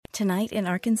Tonight in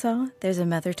Arkansas, there's a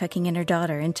mother tucking in her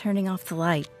daughter and turning off the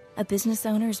light. A business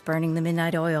owner's burning the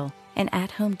midnight oil. An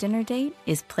at-home dinner date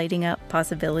is plating up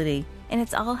possibility. And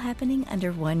it's all happening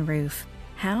under one roof.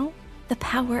 How? The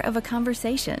power of a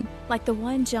conversation, like the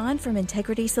one John from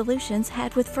Integrity Solutions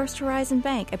had with First Horizon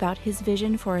Bank about his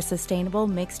vision for a sustainable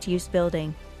mixed-use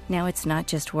building. Now it's not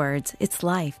just words, it's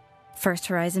life. First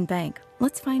Horizon Bank.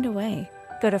 Let's find a way.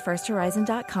 Go to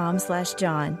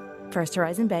firsthorizon.com/John. First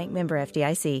Horizon Bank, member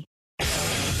FDIC.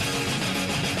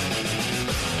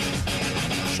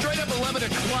 Straight up 11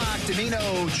 o'clock,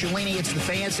 Dimino, Cellini, it's the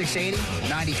Fan, 680,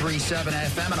 93.7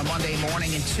 FM on a Monday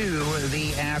morning into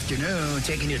the afternoon,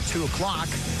 taking you to 2 o'clock.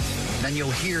 Then you'll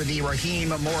hear the Raheem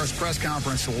Morris press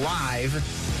conference live,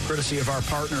 courtesy of our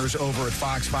partners over at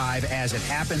Fox 5 as it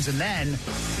happens. And then,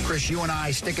 Chris, you and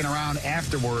I sticking around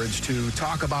afterwards to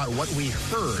talk about what we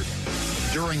heard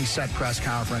during said press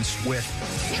conference with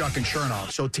Chuck and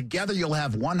Chernoff. So together you'll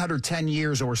have 110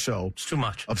 years or so. It's too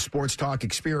much. Of sports talk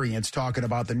experience talking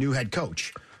about the new head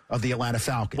coach of the Atlanta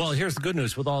Falcons. Well, here's the good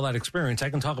news. With all that experience, I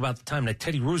can talk about the time that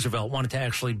Teddy Roosevelt wanted to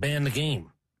actually ban the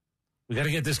game. We got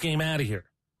to get this game out of here.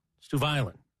 It's too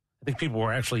violent. I think people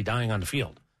were actually dying on the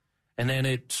field. And then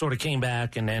it sort of came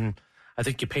back, and then I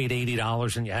think you paid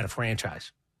 $80 and you had a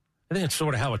franchise. I think it's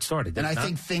sort of how it started. And I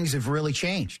think things have really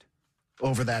changed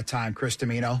over that time, Chris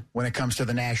Dimino, when it comes to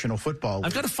the National Football League.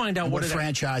 I've got to find out what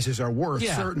franchises are worth,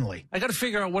 certainly. I got to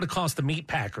figure out what it cost the Meat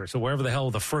Packers or wherever the hell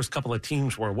the first couple of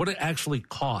teams were, what it actually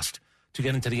cost to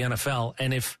get into the NFL.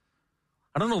 And if,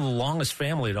 I don't know the longest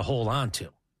family to hold on to.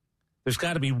 There's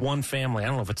got to be one family. I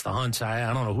don't know if it's the Hunts.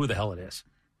 I don't know who the hell it is.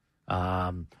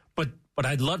 But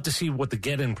I'd love to see what the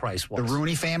get-in price was. The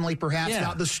Rooney family, perhaps? Yeah.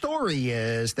 Now, the story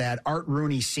is that Art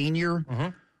Rooney Sr.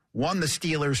 Won the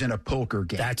Steelers in a poker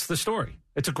game. That's the story.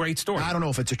 It's a great story. Now, I don't know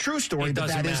if it's a true story, but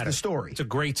that is the story. It's a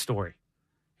great story.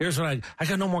 Here's what I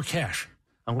got no more cash.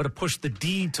 I'm going to push the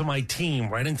deed to my team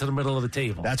right into the middle of the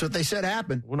table. That's what they said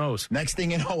happened. Who knows? Next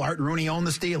thing you know, Art Rooney owned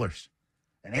the Steelers.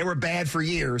 And they were bad for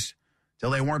years till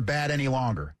they weren't bad any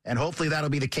longer. And hopefully that'll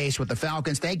be the case with the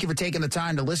Falcons. Thank you for taking the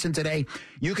time to listen today.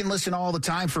 You can listen all the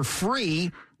time for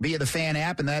free via the Fan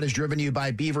app, and that is driven to you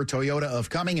by Beaver Toyota of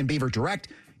Cumming. And Beaver Direct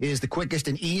is the quickest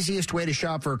and easiest way to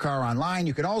shop for a car online.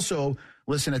 You can also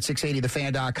listen at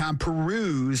 680thefan.com.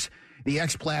 Peruse the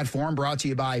X platform, brought to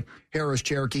you by Harris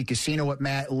Cherokee Casino, at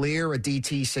Matt Lear at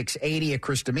DT 680, at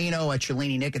Chris Dimino, at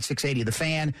Cellini Nick at 680 The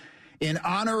Fan. In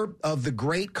honor of the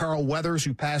great Carl Weathers,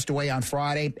 who passed away on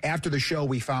Friday, after the show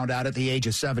we found out at the age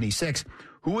of 76,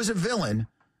 who was a villain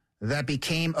that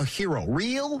became a hero,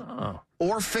 real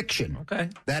or fiction. Okay.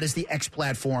 That is the X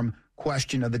platform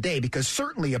question of the day, because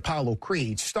certainly Apollo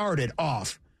Creed started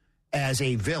off as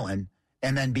a villain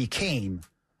and then became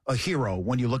a hero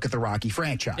when you look at the Rocky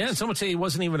franchise. Yeah, and some would say he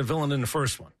wasn't even a villain in the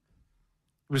first one.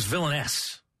 He was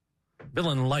villainess,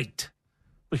 villain light,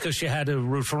 because you had to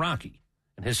root for Rocky.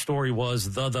 And his story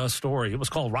was the story. It was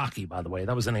called Rocky, by the way.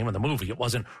 That was the name of the movie. It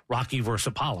wasn't Rocky versus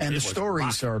Apollo. And the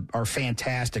stories are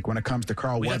fantastic when it comes to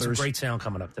Carl Weathers. We got some great sound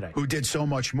coming up today. Who did so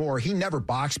much more. He never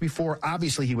boxed before.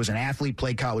 Obviously, he was an athlete,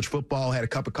 played college football, had a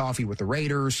cup of coffee with the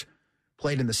Raiders,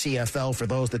 played in the CFL. For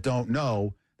those that don't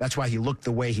know, that's why he looked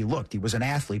the way he looked. He was an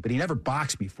athlete, but he never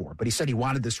boxed before. But he said he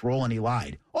wanted this role, and he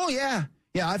lied. Oh, yeah.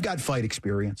 Yeah, I've got fight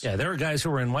experience. Yeah, there are guys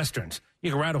who are in Westerns. You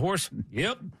can ride a horse?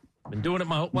 Yep. Been doing it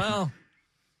well...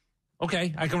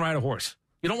 Okay, I can ride a horse.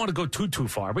 You don't want to go too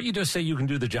far, but you just say you can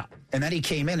do the job. And then he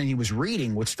came in and he was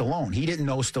reading with Stallone. He didn't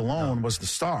know Stallone was the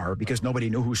star because nobody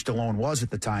knew who Stallone was at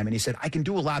the time. And he said, I can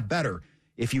do a lot better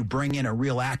if you bring in a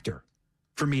real actor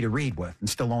for me to read with. And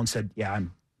Stallone said, yeah,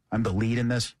 I'm the lead in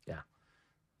this. Yeah.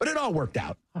 But it all worked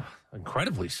out. Oh,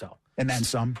 incredibly so. And then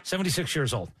some. 76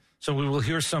 years old. So we will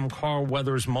hear some Carl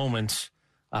Weathers moments.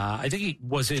 I think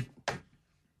were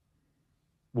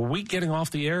we getting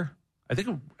off the air?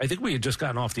 I think we had just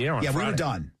gotten off the air on Friday. We were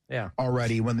done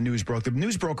already when the news broke. The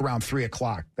news broke around 3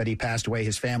 o'clock that he passed away.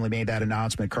 His family made that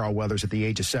announcement, Carl Weathers, at the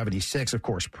age of 76. Of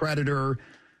course, Predator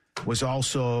was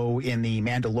also in The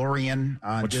Mandalorian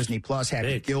on Disney+.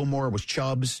 Happy Gilmore was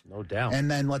Chubbs. No doubt. And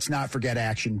then let's not forget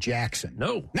Action Jackson.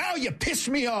 No. Now you piss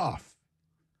me off.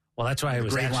 Well, that's why he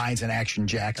was great lines in Action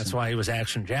Jackson. That's why he was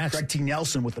Action Jackson. Craig T.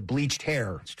 Nelson with the bleached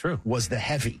hair. It's true. Was the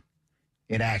heavy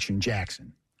in Action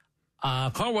Jackson.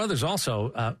 Carl Weathers also,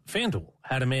 FanDuel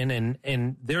had him in,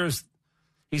 and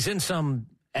he's in some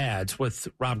ads with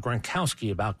Rob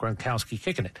Gronkowski about Gronkowski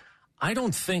kicking it. I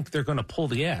don't think they're going to pull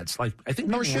the ads.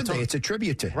 Nor should they. It's a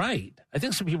tribute to him. Right. I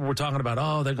think some people were talking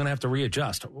about, they're going to have to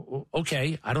readjust.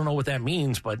 Okay, I don't know what that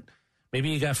means, but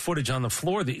maybe you got footage on the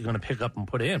floor that you're going to pick up and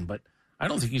put in. But I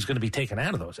don't think he's going to be taken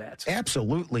out of those ads.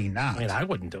 Absolutely not. I mean, I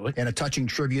wouldn't do it. And a touching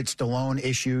tribute Stallone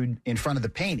issued in front of the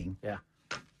painting. Yeah.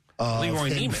 Of Leroy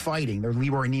him Neiman. fighting, their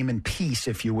Leroy Neiman piece,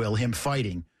 if you will, him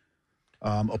fighting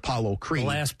Apollo Creed. The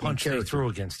last punch they threw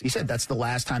against him. He said that's the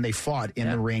last time they fought in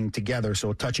the ring together.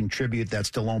 So a touching tribute that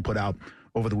Stallone put out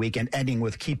over the weekend, ending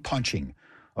with keep punching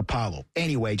Apollo.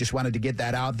 Anyway, just wanted to get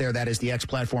that out there. That is the X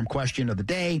Platform question of the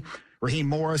day. Raheem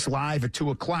Morris live at 2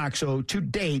 o'clock. So to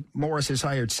date, Morris has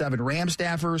hired 7 Rams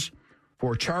staffers,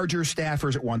 4 Chargers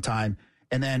staffers at one time,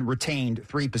 and then retained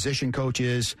 3 position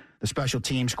coaches, the special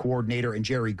teams coordinator, and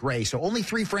Jerry Gray. So only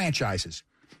 3 franchises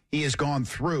he has gone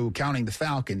through, counting the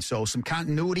Falcons. So some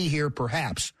continuity here,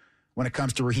 perhaps, when it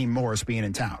comes to Raheem Morris being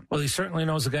in town. Well, he certainly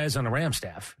knows the guys on the Ram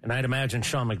staff, and I'd imagine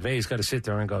Sean McVay's got to sit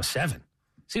there and go 7.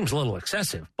 Seems a little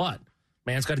excessive, but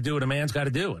man's got to do what a man's got to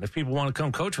do. And if people want to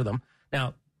come coach with him,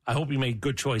 now, I hope you made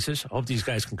good choices. I hope these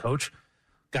guys can coach.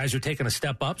 Guys are taking a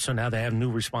step up, so now they have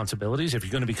new responsibilities. If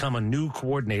you're going to become a new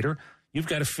coordinator, you've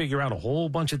got to figure out a whole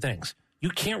bunch of things. You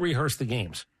can't rehearse the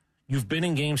games. You've been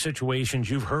in game situations.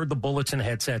 You've heard the bullets and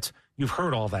headsets. You've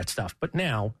heard all that stuff. But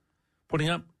now,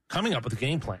 coming up with a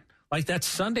game plan. Like that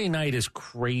Sunday night is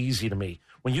crazy to me.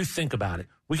 When you think about it,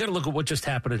 we got to look at what just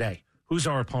happened today. Who's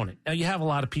our opponent? Now, you have a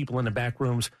lot of people in the back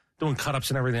rooms doing cut-ups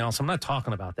and everything else. I'm not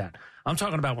talking about that. I'm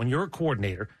talking about when you're a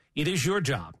coordinator, it is your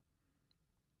job.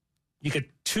 You get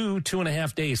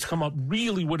 2.5 days to come up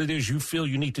really what it is you feel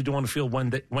you need to do on the field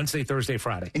Wednesday, Thursday,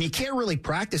 Friday. And you can't really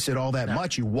practice it all that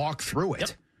much. You walk through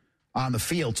it on the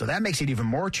field. So that makes it even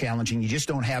more challenging. You just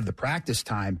don't have the practice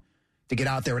time to get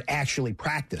out there and actually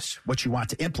practice what you want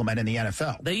to implement in the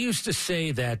NFL. They used to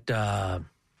say that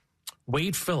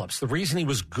Wade Phillips, the reason he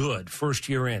was good first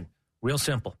year in, real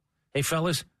simple. Hey,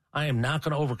 fellas, I am not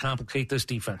going to overcomplicate this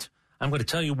defense. I'm going to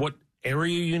tell you what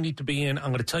area you need to be in. I'm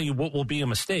going to tell you what will be a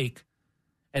mistake,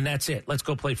 and that's it. Let's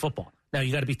go play football. Now,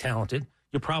 you got to be talented.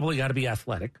 You probably got to be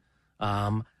athletic.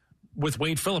 With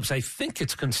Wade Phillips, I think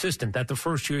it's consistent that the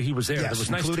first year he was there, there was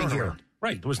nice turnaround. Here.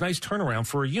 Right, there was nice turnaround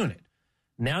for a unit.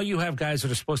 Now you have guys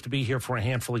that are supposed to be here for a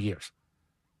handful of years.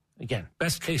 Again,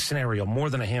 best case scenario, more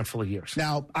than a handful of years.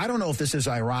 Now, I don't know if this is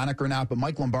ironic or not, but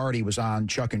Mike Lombardi was on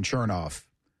Chuck and Chernoff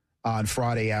on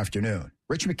Friday afternoon.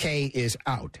 Rich McKay is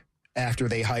out after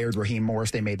they hired Raheem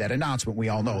Morris. They made that announcement. We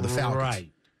all know, the Falcons.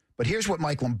 Right. But here's what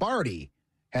Mike Lombardi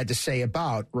had to say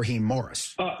about Raheem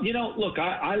Morris. Look,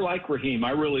 I like Raheem.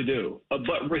 I really do.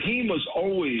 But Raheem was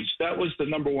that was the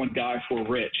number one guy for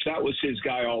Rich. That was his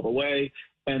guy all the way.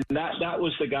 And that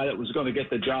was the guy that was going to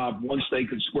get the job once they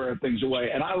could square things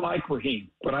away. And I like Raheem,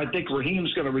 but I think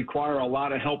Raheem's going to require a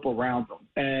lot of help around him.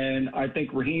 And I think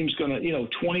Raheem's going to,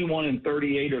 21 and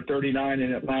 38 or 39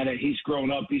 in Atlanta. He's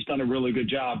grown up. He's done a really good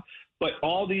job. But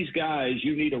all these guys,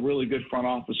 you need a really good front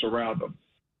office around them.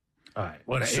 All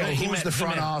right. So who's the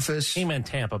front office? He meant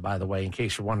Tampa, by the way, in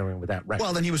case you're wondering with that record.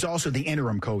 Well, then he was also the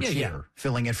interim coach here,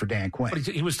 filling in for Dan Quinn. But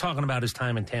he was talking about his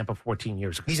time in Tampa 14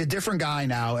 years ago. He's a different guy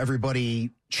now.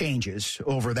 Everybody changes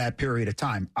over that period of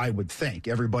time, I would think.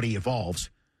 Everybody evolves.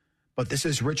 But this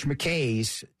is Rich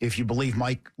McKay's, if you believe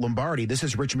Mike Lombardi, this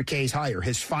is Rich McKay's hire,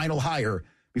 his final hire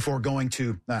before going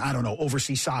to,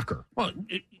 oversee soccer. Well,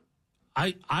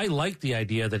 I like the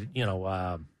idea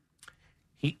that,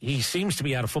 He seems to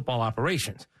be out of football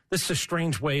operations. This is a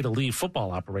strange way to leave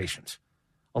football operations.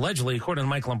 Allegedly, according to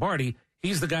Mike Lombardi,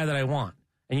 he's the guy that I want.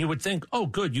 And you would think, oh,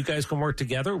 good, you guys can work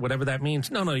together, whatever that means.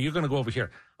 No, you're going to go over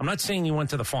here. I'm not saying you went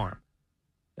to the farm.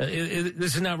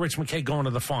 This is not Rich McKay going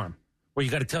to the farm where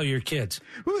you got to tell your kids.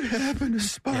 What happened to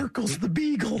Sparkles the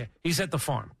Beagle? Yeah, he's at the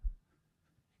farm.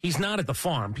 He's not at the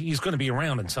farm. He's going to be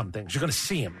around in some things. You're going to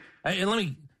see him. And let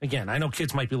me, again, I know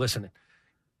kids might be listening.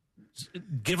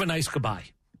 Give a nice goodbye.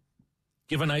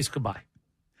 Give a nice goodbye.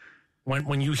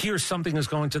 When you hear something is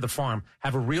going to the farm,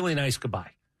 have a really nice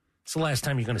goodbye. It's the last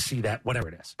time you're going to see that, whatever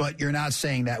it is. But you're not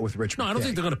saying that with Rich McKay. No, I don't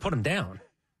think they're going to put him down.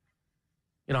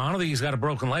 I don't think he's got a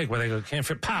broken leg where they can't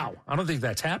fit. Pow! I don't think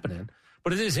that's happening.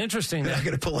 But it is interesting. They're not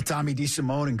going to pull a Tommy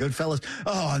DeSimone and Goodfellas.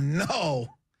 Oh, no.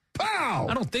 Pow!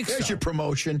 I don't think so. There's your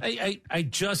promotion.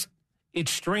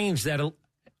 It's strange that,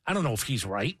 I don't know if he's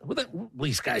right.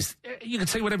 These guys, you can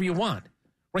say whatever you want.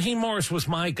 Raheem Morris was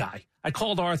my guy. I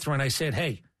called Arthur and I said,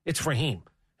 hey, it's Raheem.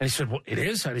 And he said, well, it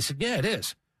is? And I said, yeah, it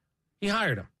is. He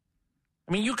hired him.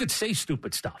 I mean, you could say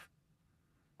stupid stuff.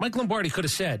 Mike Lombardi could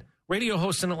have said, radio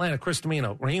host in Atlanta, Chris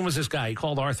Dimino, Raheem was his guy. He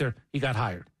called Arthur. He got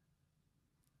hired.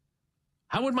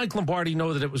 How would Mike Lombardi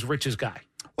know that it was Rich's guy?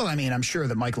 Well, I mean, I'm sure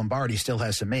that Mike Lombardi still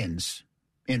has some ins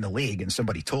in the league, and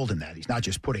somebody told him that. He's not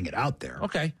just putting it out there.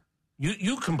 Okay.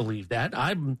 You can believe that. I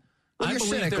you're believe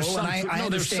cynical,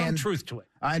 there's some truth to it.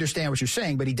 I understand what you're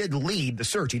saying, but he did lead the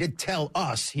search. He did tell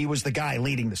us he was the guy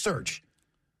leading the search.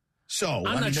 So,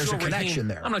 there's a connection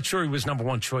there. I'm not sure he was number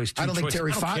one choice. I don't think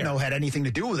Terry Fontenot care. had anything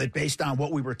to do with it based on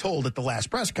what we were told at the last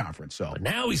press conference. So But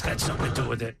now he's got something to do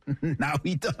with it. Now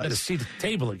he does. Got to see the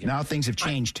table again. Now things have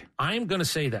changed. I'm going to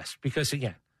say this because,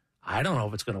 again, I don't know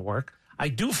if it's going to work. I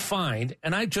do find,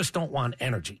 and I just don't want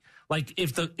energy. Like,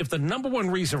 if the number one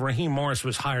reason Raheem Morris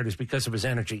was hired is because of his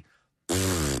energy,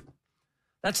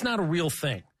 that's not a real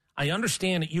thing. I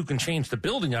understand that you can change the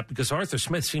building up because Arthur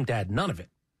Smith seemed to add none of it.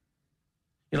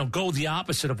 Go the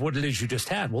opposite of what it is you just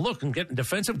had. Well, look, I'm getting a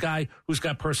defensive guy who's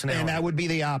got personality. And that would be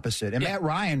the opposite. And Matt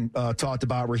Ryan talked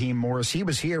about Raheem Morris. He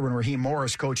was here when Raheem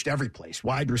Morris coached every place,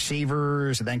 wide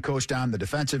receivers, and then coached on the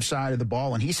defensive side of the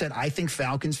ball. And he said, I think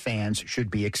Falcons fans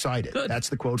should be excited. Good. That's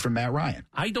the quote from Matt Ryan.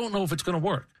 I don't know if it's going to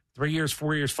work. 3 years,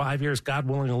 4 years, 5 years, God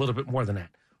willing, a little bit more than that.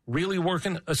 Really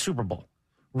working a Super Bowl.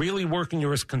 Really working,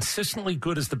 you're as consistently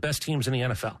good as the best teams in the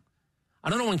NFL. I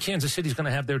don't know when Kansas City's going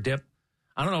to have their dip.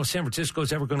 I don't know if San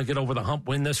Francisco's ever going to get over the hump,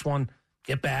 win this one,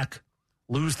 get back,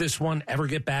 lose this one, ever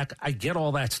get back. I get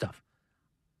all that stuff.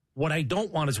 What I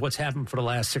don't want is what's happened for the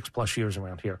last 6+ years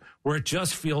around here, where it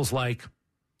just feels like,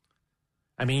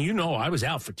 I was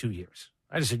out for 2 years.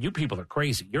 I just said, you people are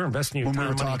crazy. You're investing your time. When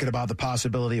we were talking about the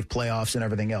possibility of playoffs and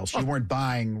everything else, you weren't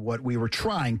buying what we were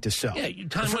trying to sell. Yeah,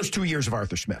 the first 2 years of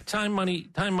Arthur Smith. Time, money,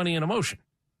 and emotion.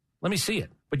 Let me see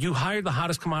it. But you hired the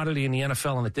hottest commodity in the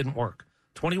NFL, and it didn't work.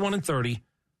 21-30.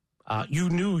 You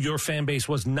knew your fan base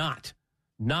was not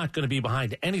going to be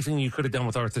behind anything you could have done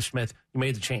with Arthur Smith. You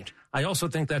made the change. I also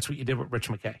think that's what you did with Rich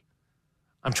McKay.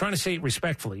 I'm trying to say it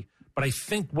respectfully, but I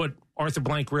think what Arthur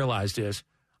Blank realized is,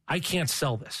 I can't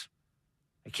sell this.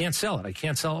 I can't sell it. I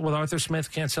can't sell it with Arthur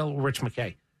Smith. Can't sell it with Rich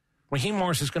McKay. Raheem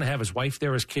Morris is going to have his wife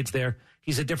there, his kids there.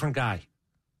 He's a different guy.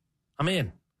 I'm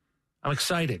in. I'm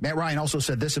excited. Matt Ryan also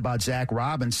said this about Zach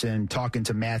Robinson talking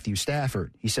to Matthew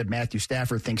Stafford. He said Matthew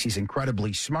Stafford thinks he's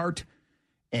incredibly smart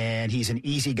and he's an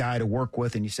easy guy to work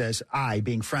with. And he says, I,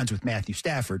 being friends with Matthew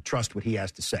Stafford, trust what he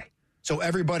has to say. So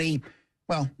everybody,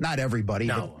 well, not everybody,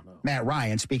 but Matt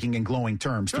Ryan speaking in glowing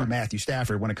terms through Matthew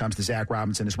Stafford when it comes to Zach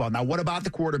Robinson as well. Now, what about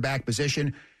the quarterback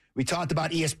position? We talked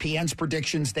about ESPN's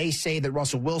predictions. They say that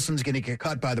Russell Wilson's going to get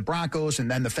cut by the Broncos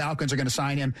and then the Falcons are going to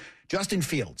sign him. Justin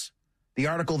Fields. The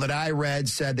article that I read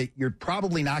said that you're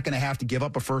probably not going to have to give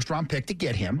up a first-round pick to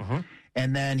get him. Mm-hmm.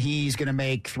 And then he's going to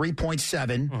make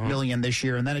 $3.7 million this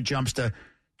year, and then it jumps to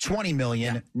 $20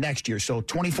 million next year. So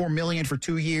 $24 million for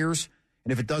 2 years.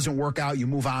 And if it doesn't work out, you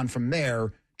move on from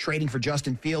there. Trading for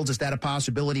Justin Fields, is that a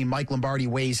possibility? Mike Lombardi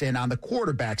weighs in on the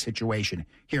quarterback situation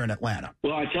here in Atlanta.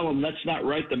 Well, I tell them, let's not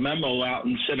write the memo out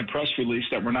and send a press release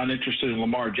that we're not interested in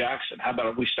Lamar Jackson. How about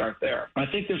if we start there? I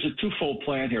think there's a twofold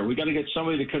plan here. We got to get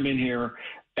somebody to come in here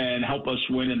and help us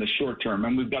win in the short term,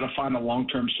 and we've got to find a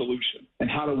long-term solution.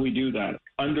 And how do we do that?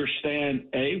 Understand,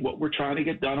 A, what we're trying to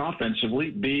get done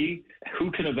offensively, B, who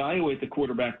can evaluate the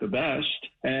quarterback the best,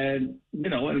 and,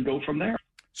 and go from there.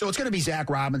 So it's going to be Zach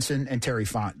Robinson and Terry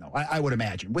Fontenot, I would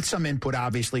imagine, with some input,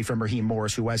 obviously, from Raheem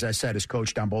Morris, who, as I said, has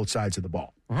coached on both sides of the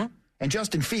ball. Mm-hmm. And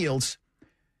Justin Fields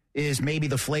is maybe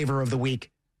the flavor of the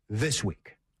week this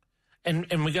week.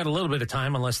 And we got a little bit of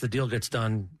time, unless the deal gets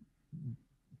done,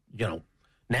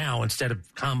 now instead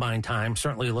of combine time,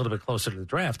 certainly a little bit closer to the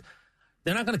draft.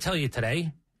 They're not going to tell you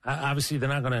today. Obviously, they're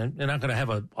not going to have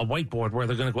a whiteboard where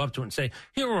they're going to go up to it and say,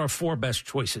 here are our 4 best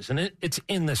choices. And it's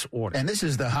in this order. And this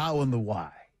is the how and the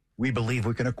why we believe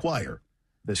we can acquire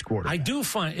this quarterback. I do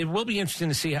find it will be interesting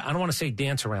to see, I don't want to say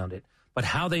dance around it, but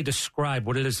how they describe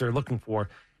what it is they're looking for,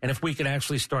 and if we could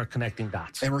actually start connecting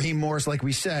dots. And Raheem Morris, like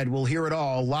we said, we'll hear it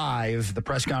all live. The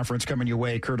press conference coming your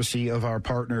way, courtesy of our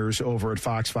partners over at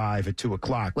Fox 5 at 2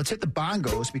 o'clock. Let's hit the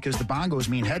bongos, because the bongos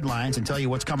mean headlines, and tell you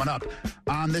what's coming up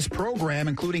on this program,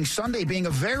 including Sunday being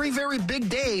a very, very big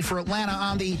day for Atlanta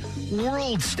on the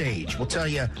world stage. We'll tell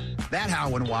you that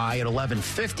how and why at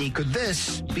 11:50. Could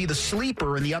this be the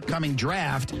sleeper in the upcoming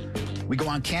draft? We go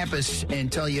on campus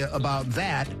and tell you about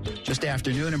that just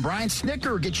after noon. And Brian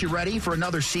Snicker gets you ready for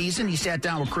another season. He sat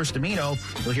down with Chris Dimino.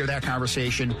 You'll hear that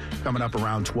conversation coming up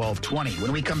around 12:20.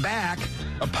 When we come back,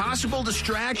 a possible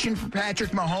distraction for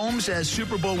Patrick Mahomes as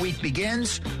Super Bowl week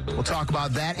begins. We'll talk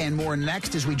about that and more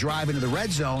next as we drive into the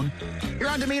red zone. Here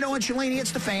on Dimino and Cellini,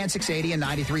 it's the Fan, 680 and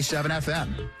 93.7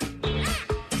 FM.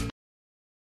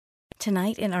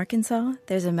 Tonight in Arkansas,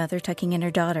 there's a mother tucking in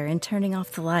her daughter and turning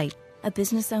off the light. A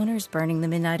business owner is burning the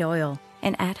midnight oil.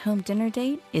 An at-home dinner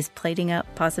date is plating up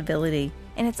possibility.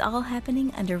 And it's all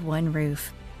happening under one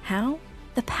roof. How?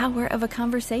 The power of a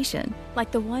conversation,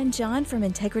 like the one John from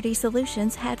Integrity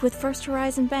Solutions had with First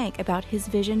Horizon Bank about his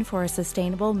vision for a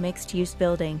sustainable mixed-use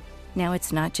building. Now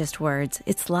it's not just words,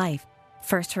 it's life.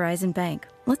 First Horizon Bank.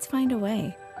 Let's find a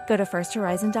way. Go to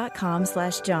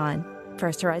firsthorizon.com/John.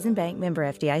 First Horizon Bank, member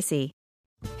FDIC.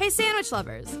 Hey sandwich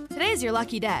lovers, today's your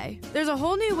lucky day. There's a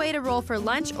whole new way to roll for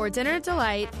lunch or dinner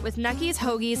delight with Nucky's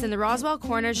Hoagies in the Roswell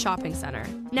Corners Shopping Center.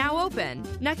 Now open.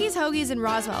 Nucky's Hoagies in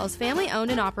Roswell is family owned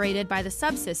and operated by the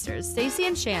Sub-Sisters, Stacy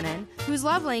and Shannon, whose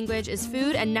love language is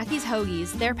food, and Nucky's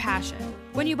Hoagies, their passion.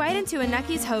 When you bite into a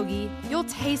Nucky's Hoagie, you'll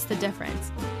taste the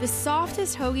difference. The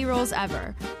softest hoagie rolls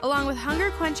ever, along with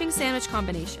hunger-quenching sandwich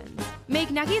combinations. Make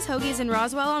Nucky's Hoagies in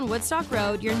Roswell on Woodstock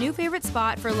Road your new favorite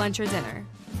spot for lunch or dinner.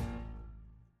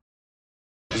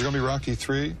 Is it going to be Rocky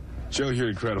 3? Joe, you're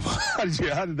incredible.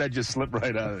 How did that just slip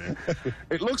right out of there?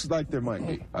 It looks like there might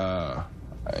be.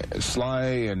 Sly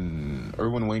and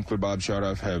Irwin Winkler, Bob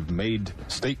Chardoff have made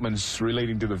statements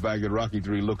relating to the fact that Rocky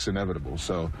 3 looks inevitable.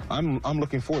 So I'm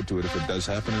looking forward to it if it does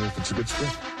happen and if it's a good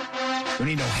script.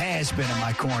 Bonino has been in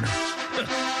my corner.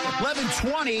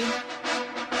 11:20.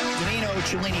 Dimino,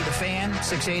 Cellini, the Fan,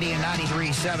 680 and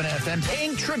 93.7 FM,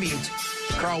 paying tribute.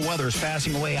 Carl Weathers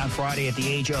passing away on Friday at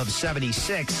the age of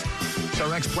 76. It's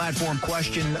our X-Platform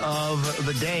question of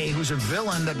the day. Who's a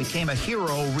villain that became a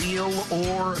hero, real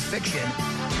or fiction?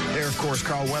 There, of course,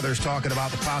 Carl Weathers talking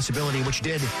about the possibility, which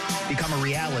did become a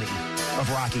reality, of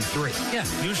Rocky 3. Yeah,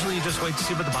 usually you just wait to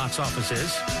see what the box office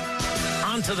is.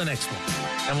 On to the next one.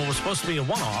 And what was supposed to be a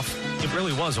one-off, it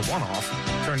really was a one-off,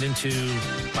 turned into,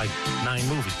 like, 9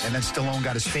 movies. And then Stallone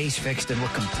got his face fixed and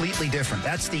looked completely different.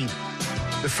 That's the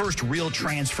first real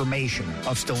transformation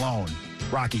of Stallone,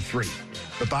 Rocky 3.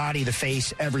 The body, the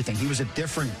face, everything. He was a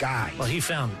different guy. Well, he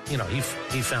found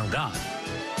God.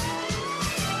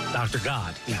 Dr.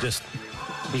 God. He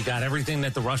got everything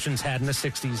that the Russians had in the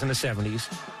 60s and the 70s,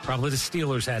 probably the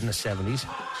Steelers had in the 70s,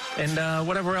 and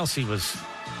whatever else he was.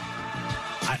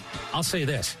 I'll say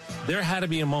this. There had to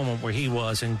be a moment where he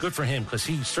was, and good for him, because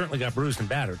he certainly got bruised and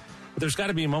battered, but there's got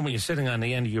to be a moment you're sitting on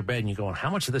the end of your bed and you're going, how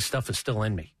much of this stuff is still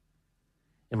in me?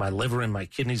 In my liver, in my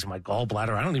kidneys, in my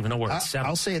gallbladder. I don't even know where it's set.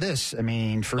 I'll say this. I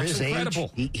mean, for his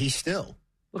incredible. age, he still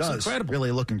looks does incredible.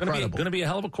 Really look incredible. Going to be a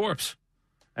hell of a corpse.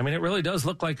 I mean, it really does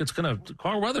look like it's going to.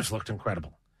 Carl Weathers looked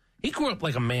incredible. He grew up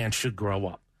like a man should grow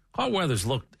up. Carl Weathers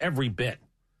looked every bit.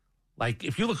 Like,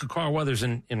 if you look at Carl Weathers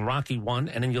in Rocky 1,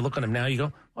 and then you look at him now, you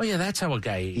go, oh, yeah, that's how a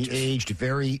guy ages. He aged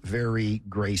very, very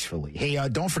gracefully. Hey,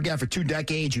 don't forget, for 2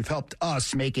 decades, you've helped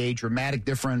us make a dramatic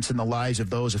difference in the lives of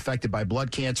those affected by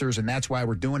blood cancers, and that's why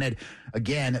we're doing it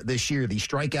again this year. The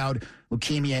Strikeout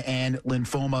Leukemia and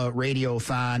Lymphoma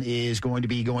Radiothon is going to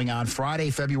be going on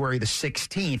Friday, February the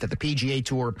 16th at the PGA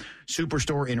Tour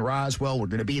Superstore in Roswell. We're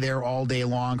going to be there all day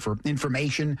long for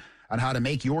information on how to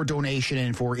make your donation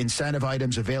and for incentive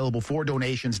items available for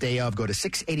donations day of. Go to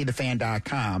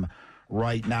 680thefan.com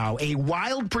right now. A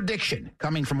wild prediction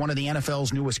coming from one of the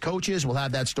NFL's newest coaches. We'll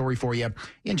have that story for you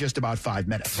in just about 5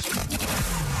 minutes.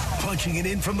 Punching it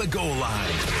in from the goal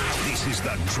line. This is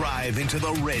the drive into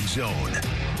the red zone.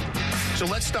 So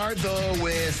let's start, though,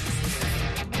 with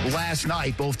last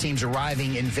night. Both teams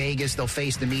arriving in Vegas. They'll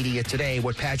face the media today.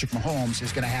 What Patrick Mahomes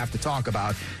is going to have to talk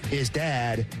about. His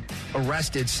dad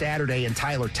arrested Saturday in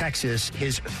Tyler, Texas,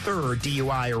 his 3rd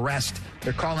DUI arrest.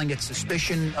 They're calling it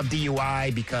suspicion of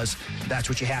DUI because that's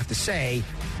what you have to say.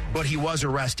 But he was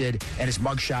arrested, and his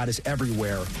mugshot is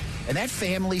everywhere. And that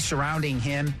family surrounding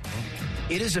him,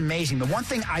 it is amazing. The one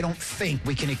thing I don't think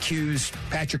we can accuse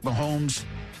Patrick Mahomes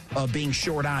of being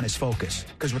short on his focus,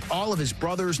 because with all of his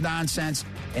brother's nonsense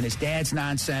and his dad's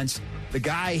nonsense, the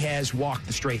guy has walked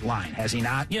the straight line, has he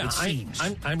not? Yeah, it seems.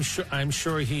 I'm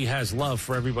sure he has love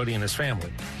for everybody in his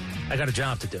family. I got a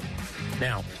job to do.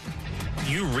 Now,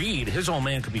 you read his old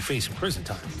man could be facing prison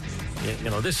time. You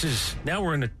know, this is now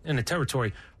we're in the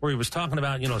territory where he was talking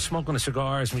about smoking the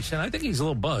cigars, and we said I think he's a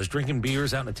little buzzed, drinking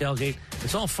beers out in the tailgate.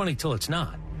 It's all funny till it's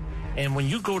not. And when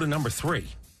you go to number 3.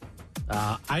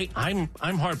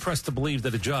 I'm hard pressed to believe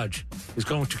that a judge is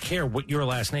going to care what your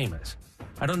last name is.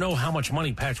 I don't know how much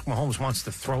money Patrick Mahomes wants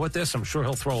to throw at this. I'm sure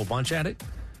he'll throw a bunch at it.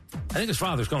 I think his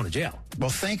father's going to jail. Well,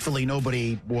 thankfully,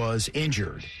 nobody was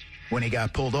injured when he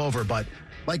got pulled over. But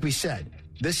like we said,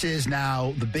 this is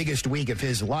now the biggest week of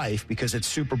his life because it's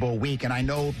Super Bowl week. And I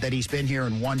know that he's been here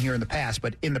and won here in the past,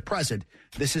 but in the present,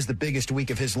 this is the biggest week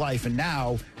of his life. And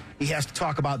now he has to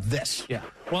talk about this. Yeah.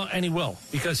 Well, and he will,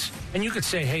 and you could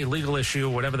say, hey, legal issue,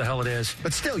 whatever the hell it is.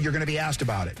 But still, you're going to be asked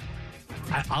about it.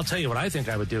 I'll tell you what I think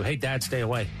I would do. Hey, Dad, stay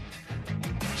away.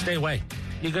 Stay away.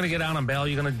 You're going to get out on bail.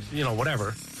 You're going to,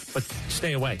 whatever, but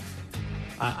stay away.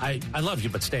 I love you,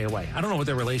 but stay away. I don't know what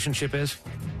their relationship is.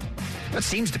 That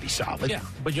seems to be solid. Yeah,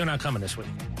 but you're not coming this week.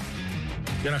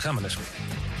 You're not coming this week.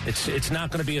 It's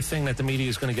not going to be a thing that the media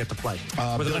is going to get to play.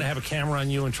 Where they're going to have a camera on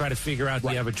you and try to figure out do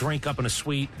you have a drink up in a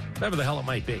suite, whatever the hell it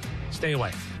might be. Stay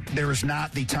away. there is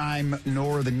not the time,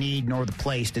 nor the need, nor the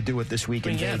place to do it this week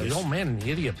in Vegas. The old man and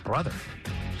the idiot brother.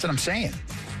 That's what I'm saying.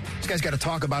 This guy's got to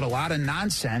talk about a lot of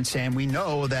nonsense, and we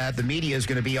know that the media is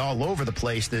going to be all over the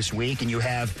place this week, and you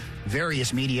have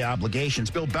various media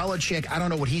obligations. Bill Belichick, I don't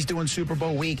know what he's doing Super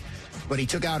Bowl week, but he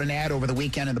took out an ad over the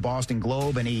weekend in the Boston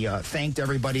Globe, and he thanked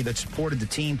everybody that supported the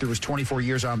team through his 24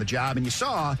 years on the job. And you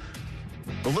saw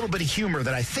a little bit of humor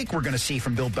that I think we're going to see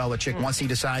from Bill Belichick once he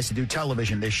decides to do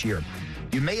television this year.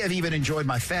 You may have even enjoyed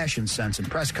my fashion sense in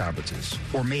press conferences,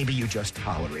 or maybe you just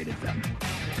tolerated them.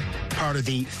 Part of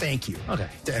the thank you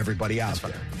to everybody out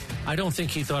there. I don't think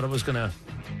he thought it was going to,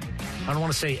 I don't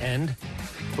want to say end,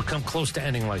 but come close to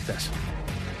ending like this.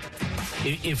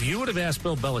 If you would have asked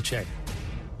Bill Belichick,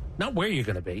 not where you're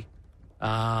going to be, what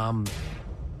are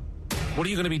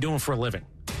you going to be doing for a living?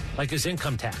 Like his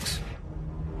income tax.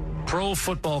 Pro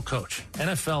football coach,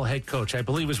 NFL head coach, I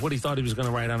believe is what he thought he was going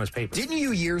to write on his paper. Didn't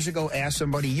you years ago ask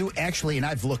somebody, you actually, and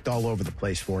I've looked all over the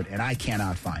place for it, and I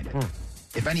cannot find it.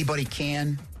 If anybody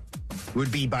can, it would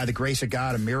be by the grace of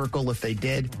God a miracle if they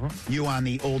did. You on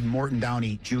the old Morton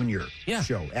Downey Jr.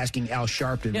 show, asking Al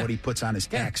Sharpton what he puts on his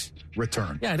tax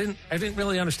return. Yeah, I didn't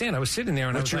really understand. I was sitting there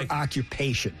and What's I was your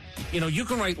occupation? You know, you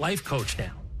can write life coach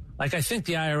now. Like, I think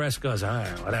the IRS goes, all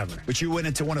right, whatever. But you went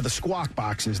into one of the squawk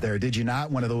boxes there, did you not?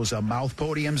 One of those mouth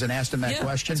podiums and asked him that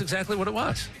question? That's exactly what it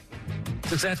was.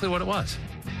 It's exactly what it was.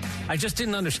 I just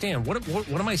didn't understand. What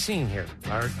am I seeing here?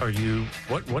 Are you,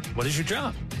 what is your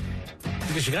job?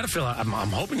 Because you got to fill out, I'm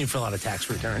hoping you fill out a tax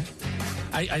return.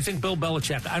 I think Bill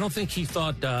Belichick, I don't think he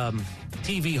thought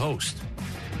TV host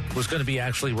was going to be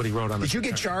actually what he wrote on the Did you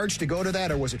get charged to go to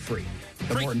that, or was it free? The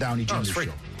Free. Morton Downey Jr. No, it was free.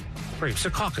 show. Free.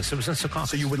 Secaucus. It was in Secaucus.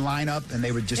 So you would line up and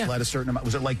they would just let a certain amount.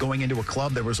 Was it like going into a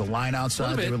club? There was a line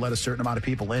outside. They would let a certain amount of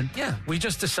people in? Yeah. We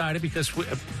just decided because,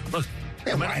 look,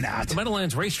 why not? The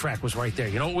Meadowlands racetrack was right there.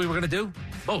 You know what we were going to do?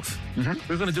 Both. We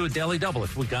were going to do a daily double.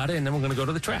 If we got it, and then we're going to go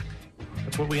to the track.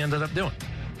 That's what we ended up doing.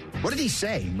 What did he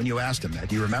say when you asked him that?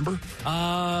 Do you remember?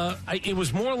 It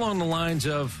was more along the lines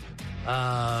of,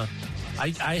 I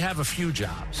have a few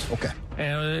jobs. Okay.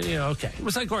 And, okay. It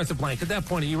was like Arthur Blank. At that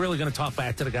point, are you really going to talk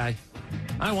back to the guy?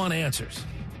 I want answers.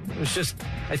 It was just,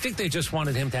 I think they just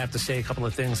wanted him to have to say a couple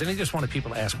of things, and they just wanted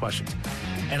people to ask questions.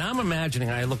 And I'm imagining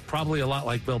I look probably a lot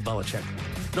like Bill Belichick.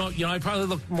 No, I probably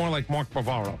look more like Mark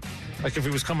Bavaro. Like if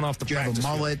he was coming off the practice field. You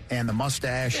have a mullet and the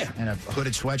mustache and a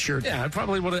hooded sweatshirt. Yeah, I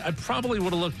probably would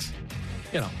have looked,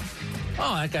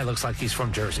 oh, that guy looks like he's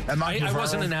from Jersey. I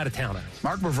wasn't an out-of-towner.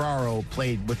 Mark Bavaro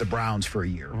played with the Browns for a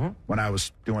year when I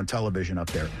was doing television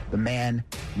up there. The man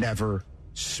never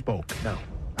spoke. No.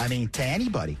 I mean, to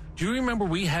anybody. Do you remember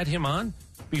we had him on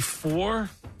before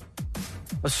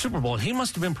a Super Bowl? He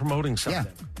must have been promoting something.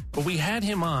 Yeah. But we had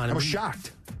him on. I was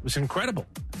shocked. It was incredible.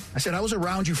 I said, I was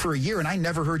around you for a year, and I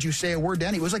never heard you say a word to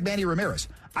anyone. It was like Manny Ramirez.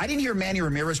 I didn't hear Manny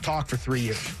Ramirez talk for 3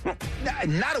 years.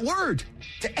 Not a word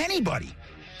to anybody.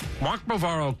 Mark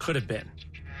Bavaro could have been.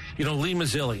 Lee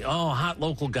Mazzilli, hot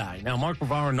local guy. Now, Mark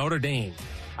Bavaro, Notre Dame,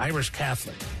 Irish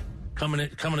Catholic, coming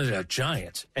into the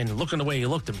Giants and looking the way he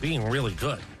looked and being really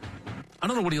good. I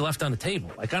don't know what he left on the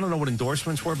table. I don't know what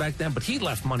endorsements were back then, but he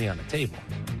left money on the table.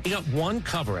 He got one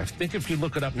cover. I think if you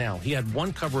look it up now, he had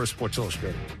one cover of Sports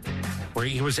Illustrated where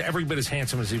he was every bit as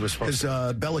handsome as he was supposed to.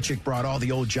 Because Belichick brought all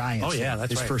the old Giants. Oh, yeah,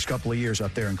 that's his first couple of years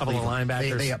up there in Cleveland. Couple of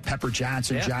linebackers. They had Pepper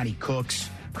Johnson, Johnny Cooks,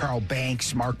 Carl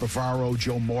Banks, Mark Bavaro,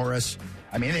 Joe Morris.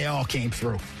 I mean, they all came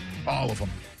through. All of them.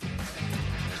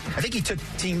 I think he took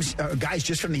guys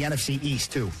just from the NFC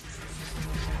East, too.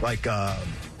 Like,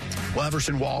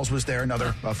 Everson Walls was there,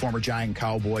 another former Giant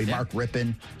Cowboy. Yeah. Mark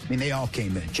Rippon. I mean, they all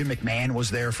came in. Jim McMahon was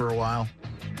there for a while.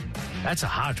 That's a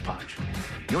hodgepodge.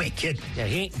 You ain't kidding. Yeah,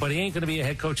 he ain't going to be a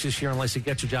head coach this year unless he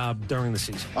gets a job during the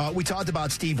season. We talked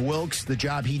about Steve Wilkes, the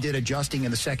job he did adjusting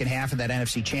in the second half of that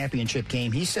NFC Championship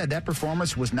game. He said that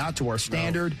performance was not to our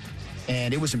standard,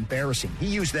 and it was embarrassing. He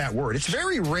used that word. It's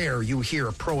very rare you hear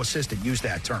a pro assistant use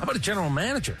that term. How about a general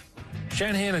manager?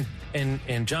 Shanahan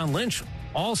and John Lynch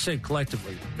all said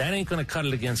collectively, that ain't going to cut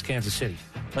it against Kansas City.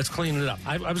 Let's clean it up.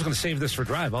 I was going to save this for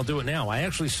Drive. I'll do it now. I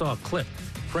actually saw a clip.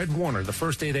 Fred Warner, the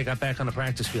first day they got back on the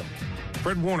practice field.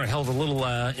 Fred Warner held a little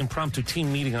impromptu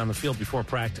team meeting on the field before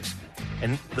practice.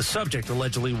 And the subject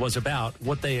allegedly was about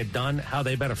what they had done, how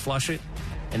they better flush it,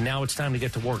 and now it's time to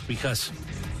get to work because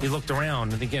he looked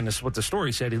around, and again, this is what the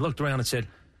story said. He looked around and said,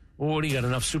 well, what do you got,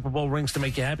 enough Super Bowl rings to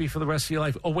make you happy for the rest of your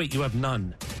life? Oh, wait, you have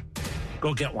none.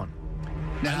 Go get one.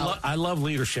 Now, I love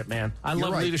leadership, man. I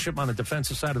love leadership on the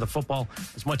defensive side of the football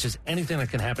as much as anything that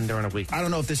can happen during a week. I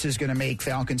don't know if this is going to make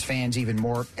Falcons fans even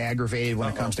more aggravated when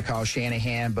it comes to Kyle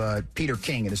Shanahan, but Peter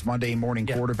King in his Monday morning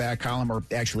quarterback column, or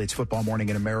actually it's Football Morning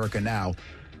in America now,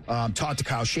 talked to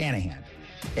Kyle Shanahan.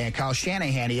 And Kyle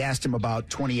Shanahan, he asked him about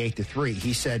 28-3.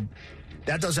 He said,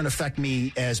 that doesn't affect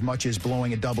me as much as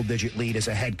blowing a double-digit lead as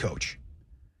a head coach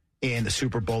in the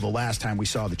Super Bowl the last time we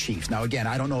saw the Chiefs. Now, again,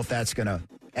 I don't know if that's going to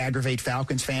aggravate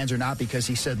Falcons fans or not, because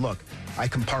he said, look, I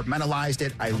compartmentalized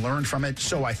it, I learned from it,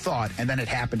 so I thought, and then it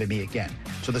happened to me again.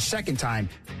 So the second time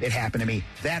it happened to me,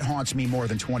 that haunts me more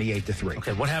than 28-3.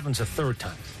 Okay, what happens a third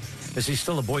time? Is he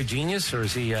still a boy genius, or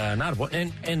is he not a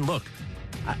boy? And look,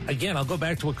 again, I'll go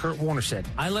back to what Kurt Warner said.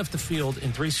 I left the field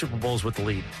in 3 Super Bowls with the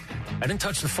lead. I didn't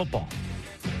touch the football.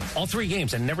 All 3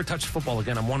 games, I never touched the football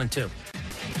again. I'm 1-2.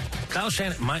 Kyle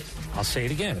Shanahan, I'll say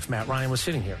it again, if Matt Ryan was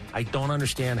sitting here, I don't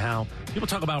understand how people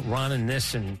talk about run and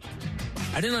this, and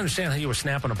I didn't understand how you were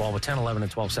snapping the ball with 10, 11,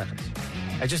 and 12 seconds.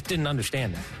 I just didn't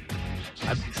understand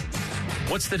that.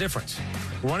 What's the difference?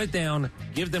 Run it down,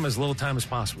 give them as little time as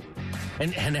possible.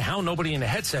 And how nobody in the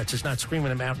headsets is not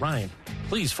screaming at Matt Ryan,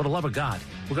 please, for the love of God,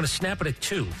 we're going to snap it at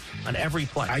 2 on every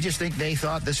play. I just think they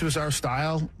thought this was our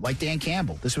style, like Dan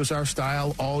Campbell. This was our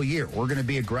style all year. We're going to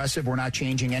be aggressive. We're not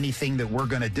changing anything that we're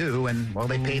going to do. And, well,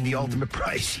 they paid the ultimate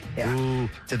price to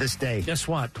this day. Guess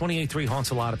what? 28-3 haunts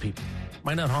a lot of people.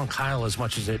 Might not haunt Kyle as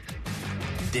much as it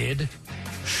did,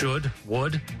 should,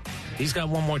 would. He's got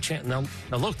one more chance. Now,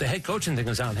 look, the head coaching thing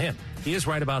is on him. He is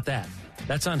right about that.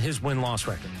 That's on his win-loss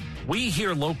record. We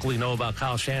here locally know about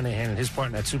Kyle Shanahan and his part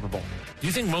in that Super Bowl. Do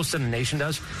you think most of the nation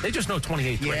does? They just know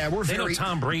 28-3. Yeah, they know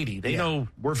Tom Brady. They know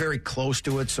we're very close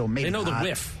to it, so maybe they know not. the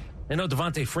whiff. They know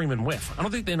Devontae Freeman whiff. I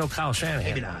don't think they know Kyle Shanahan.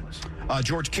 Maybe not.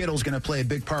 George Kittle's going to play a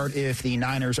big part if the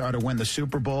Niners are to win the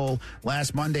Super Bowl.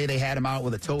 Last Monday, they had him out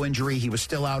with a toe injury. He was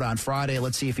still out on Friday.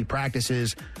 Let's see if he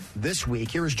practices this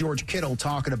week. Here is George Kittle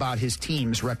talking about his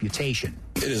team's reputation.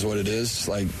 It is what it is.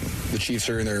 Like, the Chiefs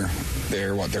are in their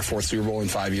 4th Super Bowl in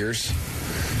 5 years.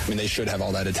 I mean, they should have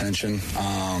all that attention.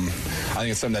 I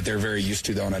think it's something that they're very used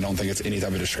to, though, and I don't think it's any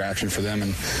type of distraction for them.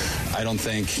 And I don't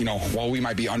think, while we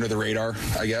might be under the radar,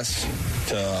 I guess,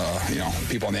 to,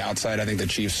 people on the outside, I think the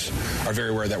Chiefs are very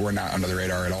aware that we're not under the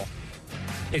radar at all.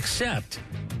 Except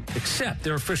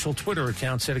their official Twitter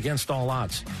account said against all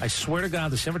odds. I swear to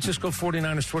God, the San Francisco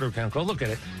 49ers Twitter account, go look at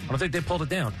it. I don't think they pulled it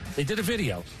down. They did a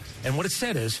video. And what it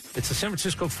said is, it's the San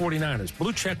Francisco 49ers.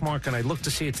 Blue check mark, and I look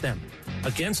to see it's them.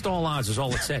 Against all odds is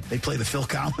all it said. They play the Phil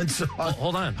Collins song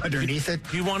hold on. Underneath it.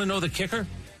 Do you want to know the kicker?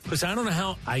 Because I don't know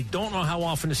how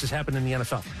often this has happened in the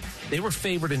NFL. They were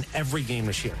favored in every game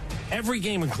this year. Every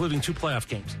game, including 2 playoff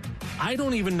games. I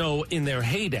don't even know in their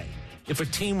heyday if a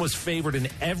team was favored in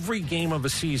every game of a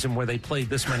season where they played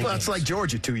this many games. It's like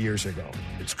Georgia 2 years ago.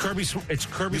 It's Kirby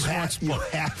Smart's book. You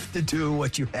have to do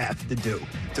what you have to do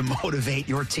to motivate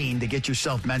your team to get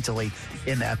yourself mentally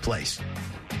in that place.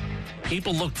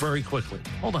 People looked very quickly.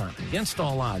 Hold on. Against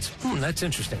all odds. That's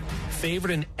interesting.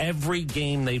 Favored in every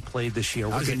game they played this year.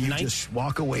 How can you just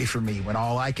walk away from me when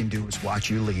all I can do is watch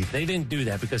you leave? They didn't do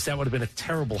that because that would have been a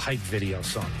terrible hype video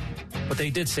song. But they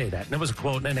did say that. And there was a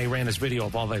quote, and then they ran this video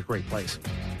of all their great plays.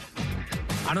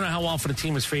 I don't know how often a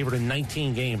team is favored in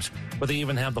 19 games, where they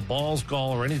even have the balls,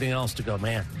 gall, or anything else to go,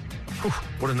 man,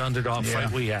 what an underdog fight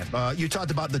we had. You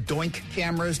talked about the doink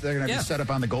cameras. They're going to be set up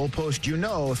on the goalpost. You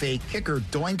know, if a kicker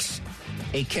doinks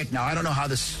a kick, now I don't know how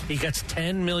this... He gets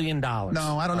 $10 million.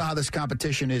 No, I don't know how this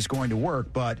competition is going to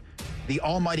work, but the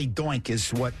almighty doink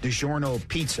is what DiGiorno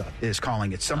Pizza is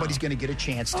calling it. Somebody's going to get a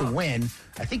chance to win,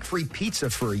 I think, free pizza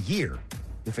for a year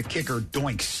if a kicker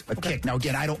doinks a kick. Now,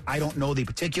 again, I don't know the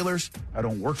particulars. I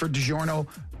don't work for DiGiorno.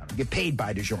 I don't get paid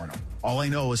by DiGiorno. All I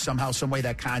know is somehow, some way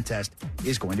that contest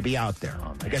is going to be out there.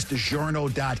 I guess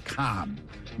DiGiorno.com.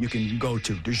 You can go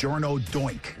to DiGiorno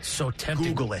Doink. So tempting.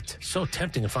 Google it. So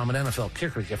tempting if I'm an NFL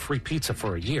kicker to get free pizza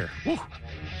for a year. Whew.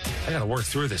 I got to work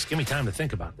through this. Give me time to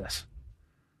think about this.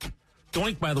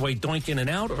 Doink, by the way, doink in and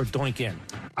out or doink in?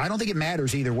 I don't think it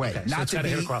matters either way. Okay, so it's got to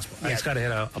hit a crossbar. Yeah, it's got to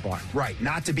hit a bar. Right.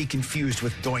 Not to be confused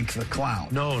with Doink the Clown.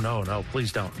 No.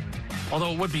 Please don't.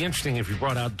 Although it would be interesting if you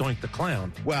brought out Doink the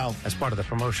Clown as part of the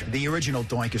promotion. The original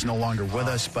Doink is no longer with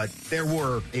us, but there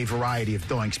were a variety of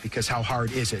Doinks because how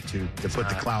hard is it to put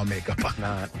the clown makeup on?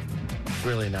 Not.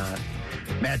 Really not.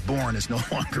 Matt Bourne is no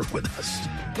longer with us.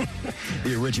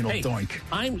 The original Doink.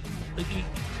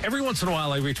 Every once in a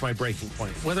while I reach my breaking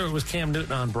point, whether it was Cam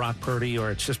Newton on Brock Purdy or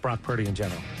it's just Brock Purdy in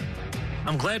general.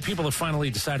 I'm glad people have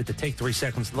finally decided to take 3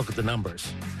 seconds and look at the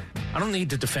numbers. I don't need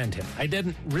to defend him. I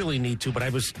didn't really need to, but I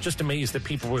was just amazed that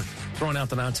people were throwing out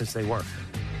the nonsense they were.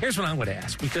 Here's what I'm going to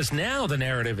ask, because now the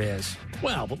narrative is,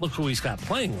 well, but look who he's got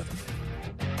playing with him.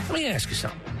 Let me ask you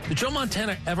something. Did Joe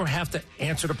Montana ever have to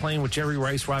answer to playing with Jerry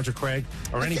Rice, Roger Craig,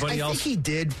 or anybody else? I think he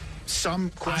did some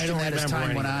question that as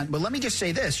time went on. But let me just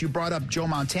say this. You brought up Joe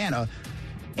Montana.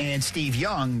 And Steve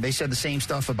Young, they said the same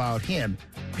stuff about him.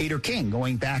 Peter King,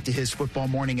 going back to his Football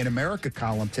Morning in America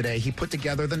column today, he put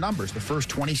together the numbers. The first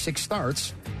 26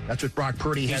 starts, that's what Brock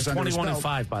Purdy has under his belt.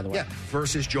 21-5, by the way. Yeah,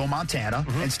 versus Joe Montana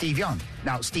and Steve Young.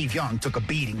 Now, Steve Young took a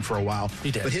beating for a while.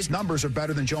 He did. But his numbers are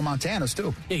better than Joe Montana's,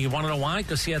 too. Yeah, you want to know why?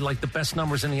 Because he had, the best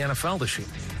numbers in the NFL this year.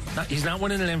 He's not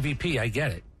winning an MVP, I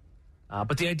get it.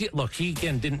 But the idea, look, he,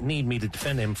 again, didn't need me to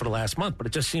defend him for the last month, but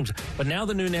it just seems, but now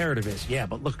the new narrative is,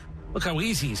 but look how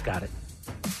easy he's got it.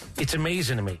 It's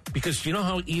amazing to me because you know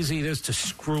how easy it is to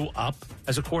screw up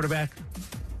as a quarterback?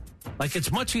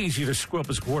 It's much easier to screw up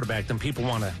as a quarterback than people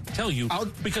want to tell you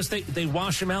because they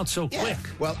wash him out so quick.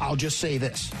 Well, I'll just say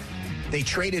this. They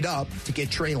traded up to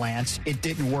get Trey Lance. It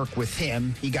didn't work with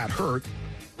him. He got hurt.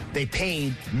 They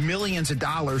paid millions of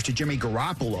dollars to Jimmy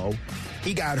Garoppolo.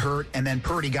 He got hurt, and then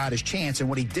Purdy got his chance. And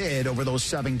what he did over those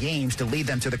 7 games to lead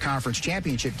them to the conference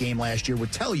championship game last year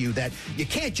would tell you that you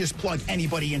can't just plug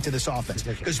anybody into this offense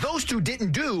because those two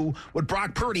didn't do what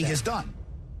Brock Purdy has done.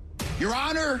 Your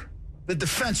Honor, the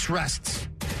defense rests.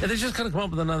 Yeah, they're just going to come up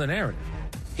with another narrative.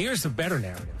 Here's the better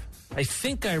narrative. I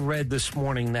think I read this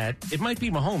morning that it might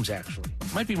be Mahomes, actually.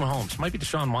 It might be Mahomes. It might be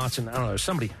Deshaun Watson. I don't know.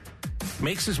 Somebody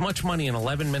makes as much money in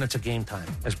 11 minutes of game time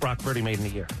as Brock Purdy made in a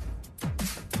year.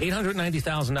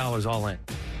 $890,000 all in.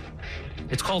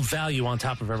 It's called value on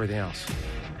top of everything else.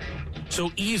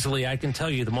 So easily, I can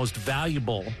tell you the most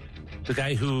valuable, the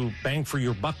guy who banged for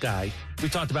your buck guy. We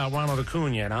talked about Ronald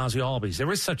Acuna and Ozzie Albies.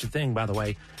 There is such a thing, by the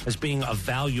way, as being a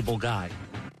valuable guy.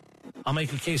 I'll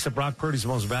make a case that Brock Purdy's the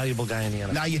most valuable guy in the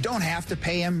NFL. Now, you don't have to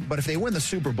pay him, but if they win the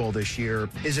Super Bowl this year,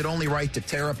 is it only right to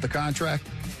tear up the contract?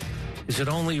 Is it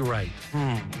only right?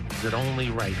 Is it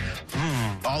only right?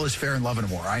 All is fair in love and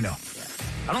war, I know.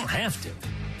 I don't have to.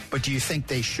 But do you think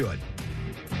they should?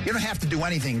 You don't have to do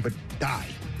anything but die,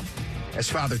 as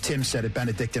Father Tim said at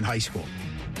Benedictine High School.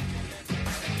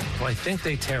 Well, I think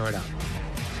they tear it up.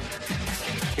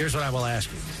 Here's what I will ask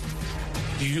you.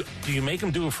 Do you make them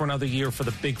do it for another year for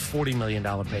the big $40 million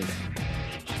payday?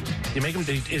 Do you make him?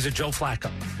 Is it Joe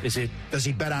Flacco? Does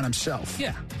he bet on himself?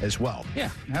 Yeah. As well? Yeah.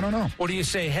 I don't know. Or do you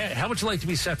say, hey, how would you like to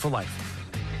be set for life?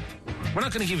 We're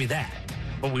not going to give you that,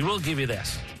 but we will give you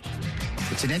this.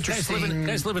 It's an interesting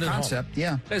guy's living concept. At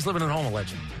home. Guy's living at home, a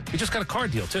legend. He just got a car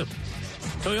deal, too.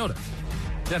 Toyota.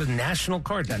 Got a national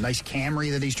car deal. That nice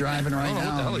Camry that he's driving right now.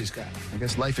 What the hell he's got. I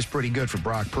guess life is pretty good for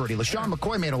Brock Purdy. LaShawn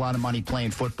McCoy made a lot of money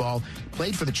playing football.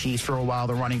 Played for the Chiefs for a while,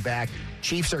 the running back.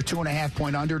 Chiefs are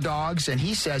 2.5-point underdogs, and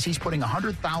he says he's putting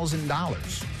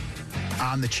 $100,000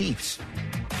 on the Chiefs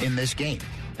in this game.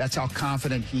 That's how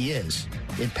confident he is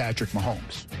in Patrick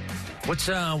Mahomes.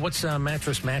 What's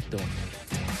Mattress Mac doing?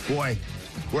 Boy,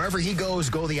 wherever he goes,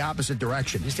 go the opposite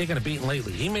direction. He's taken a beating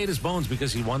lately. He made his bones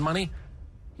because he won money.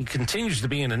 He continues to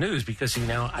be in the news because he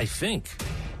now, I think,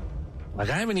 I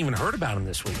haven't even heard about him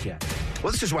this week yet.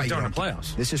 Well, this is why during the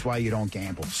playoffs. This is why you don't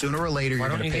gamble. Sooner or later, you're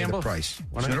going to pay the price.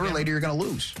 Sooner or later, you're going to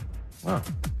lose. Oh.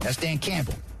 That's Dan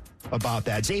Campbell about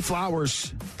that. Zay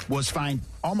Flowers was fined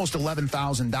almost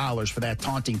 $11,000 for that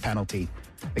taunting penalty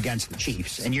against the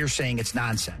Chiefs, and you're saying it's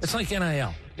nonsense. It's like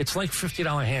NIL. It's like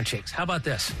 $50 handshakes. How about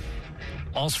this?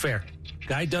 All's fair.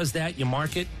 Guy does that, you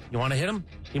mark it, you want to hit him,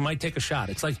 he might take a shot.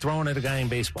 It's like throwing at a guy in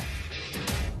baseball.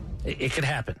 It could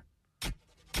happen.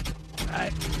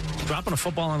 Dropping a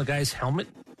football on a guy's helmet,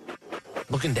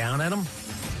 looking down at him,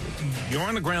 you're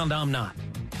on the ground, I'm not.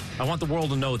 I want the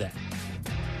world to know that.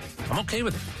 I'm okay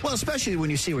with it. Well, especially when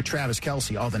you see with Travis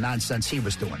Kelce, all the nonsense he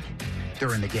was doing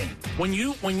during the game. When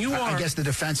you are... I guess the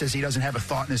defense is he doesn't have a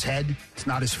thought in his head. It's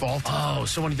not his fault. Oh,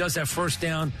 so when he does that first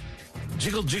down,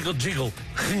 jiggle, jiggle, jiggle,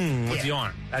 with the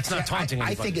arm. That's not taunting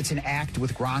anybody. I think it's an act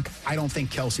with Gronk. I don't think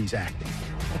Kelce's acting.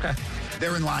 Okay.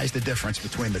 Therein lies the difference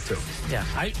between the two. Yeah,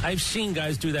 I've seen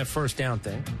guys do that first down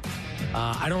thing.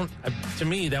 To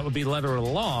me, that would be letter of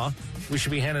the law. We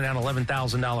should be handing out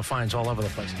 $11,000 fines all over the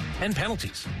place. And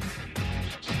penalties.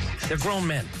 They're grown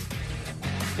men.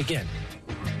 Again,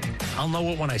 I'll know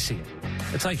it when I see it.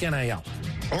 It's like NIL.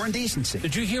 Or indecency.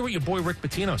 Did you hear what your boy Rick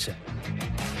Pitino said?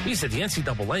 He said the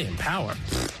NCAA in power.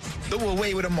 Do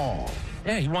away with them all.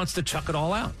 Yeah, he wants to chuck it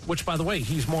all out, which, by the way,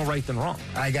 he's more right than wrong.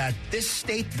 I got this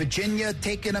state, Virginia,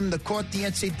 taking them to court, the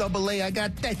NCAA. I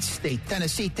got that state,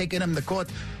 Tennessee, taking them to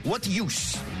court. What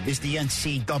use is the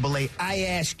NCAA? I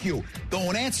ask you.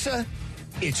 Don't answer.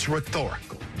 It's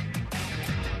rhetorical.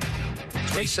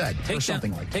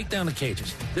 Take down the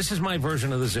cages. This is my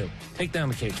version of the zoo. Take down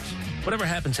the cages. Whatever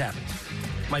happens, happens.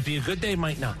 Might be a good day,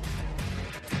 might not.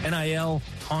 NIL,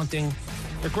 taunting,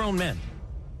 they're grown men.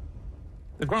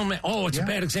 They're grown men. Oh, it's a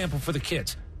bad example for the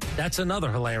kids. That's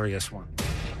another hilarious one.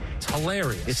 It's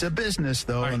Hilarious. It's a business,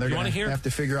 though, Right, and they're you going wanna to hear? have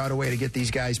to figure out a way to get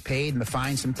these guys paid. And the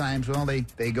fines sometimes, well,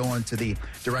 they go into the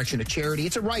direction of charity.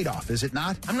 It's a write-off, is it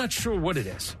not? I'm not sure what it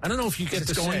is. I don't know if you get Is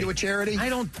to it going say. to a charity? I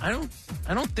don't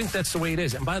think that's the way it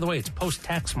is. And by the way, it's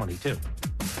post-tax money too.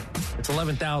 It's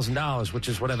 $11,000, which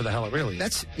is whatever the hell it really is.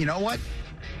 That's, you know what?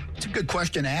 It's a good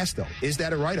question to ask, though. Is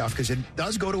that a write-off? Because it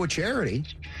does go to a charity.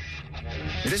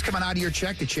 It is coming out of your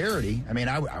check to charity. I mean,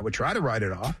 I would try to write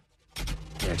it off.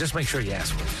 Yeah, just make sure you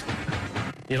ask first.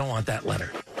 You don't want that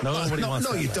letter. Nobody wants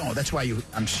that you letter. don't. That's why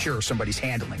I'm sure somebody's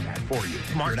handling that for you.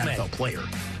 Mark You're an May. NFL player.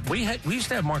 We used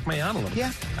to have Mark May on a little bit.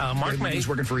 Yeah. Mark May. He's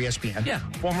working for ESPN. Yeah,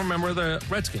 former member of the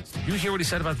Redskins. Did you hear what he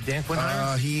said about the Dan Quinn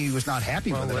hire? He was not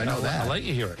happy with it. I know that. I'll let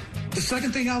you hear it. The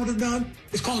second thing I would have done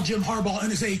is call Jim Harbaugh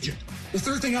and his agent. The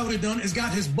third thing I would have done is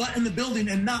got his butt in the building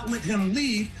and not let him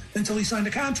leave until he signed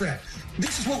a contract.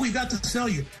 This is what we've got to tell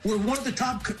you. We're one of the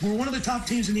top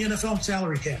teams in the NFL in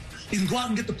salary cap. You can go out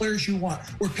and get the players you want.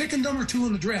 We're picking number 2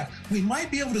 in the draft. We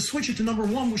might be able to switch it to number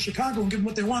 1 with Chicago and give them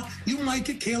what they want. You might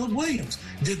get Caleb Williams.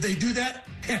 Did they do that?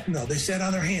 Heck no. They sat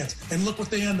on their hands. And look what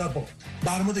they end up with.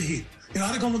 Bottom of the heap. You know,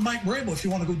 I'd have gone with Mike Vrabel if you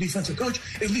want to go defensive coach.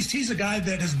 At least he's a guy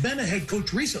that has been a head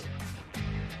coach recently.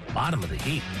 Bottom of the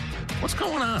heap. What's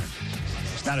going on?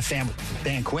 It's not a fan with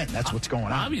Dan Quinn. That's what's going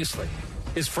on. Obviously.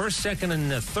 His first, second, and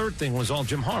the third thing was all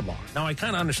Jim Harbaugh. Now, I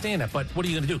kind of understand that, but what are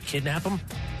you going to do? Kidnap him?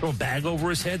 Throw a bag over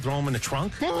his head? Throw him in the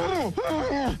trunk?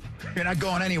 You're not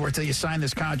going anywhere until you sign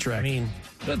this contract. I mean,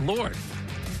 good Lord.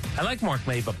 I like Mark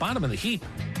May, but bottom of the heap.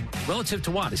 Relative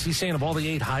to what? Is he saying of all the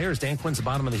 8 hires, Dan Quinn's the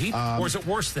bottom of the heap? Or is it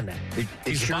worse than that?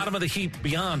 He's the bottom of the heap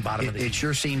beyond bottom of the heap. It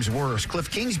sure seems worse.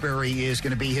 Cliff Kingsbury is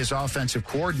going to be his offensive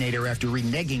coordinator after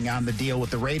reneging on the deal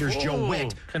with the Raiders. Joe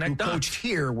Witt, who coached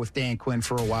here with Dan Quinn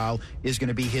for a while, is going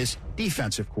to be his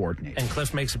defensive coordinator. And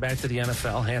Cliff makes it back to the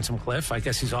NFL. Handsome Cliff. I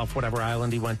guess he's off whatever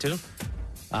island he went to.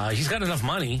 He's got enough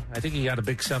money. I think he got a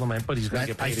big settlement, but he's going to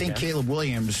get paid I think again. Caleb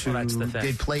Williams, who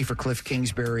did play for Cliff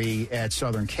Kingsbury at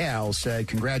Southern Cal, said,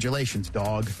 "Congratulations,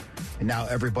 dog." And now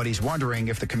everybody's wondering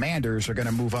if the Commanders are going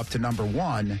to move up to number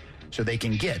 1 so they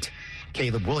can get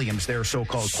Caleb Williams, their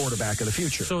so-called quarterback of the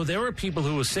future. So there are people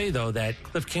who will say, though, that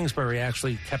Cliff Kingsbury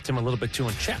actually kept him a little bit too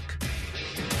in check.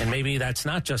 And maybe that's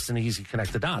not just an easy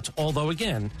connect the dots. Although,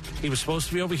 again, he was supposed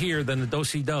to be over here, then the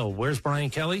do-si-do. Where's Brian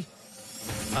Kelly?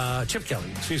 Chip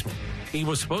Kelly, excuse me. He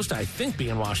was supposed to, I think, be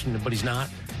in Washington, but he's not.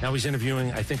 Now he's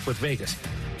interviewing, I think, with Vegas.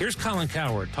 Here's Colin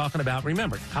Cowherd talking about,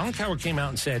 remember, Colin Cowherd came out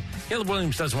and said, Caleb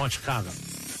Williams doesn't want Chicago.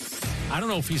 I don't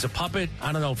know if he's a puppet.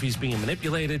 I don't know if he's being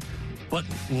manipulated. But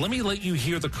let me let you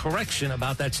hear the correction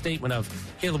about that statement of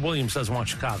Caleb Williams doesn't want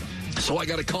Chicago. So I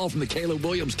got a call from the Caleb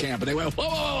Williams camp, and they went,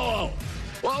 whoa,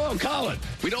 Colin,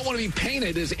 we don't want to be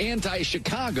painted as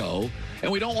anti-Chicago,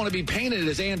 and we don't want to be painted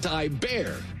as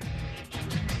anti-Bear.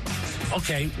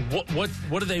 Okay,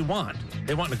 what do they want?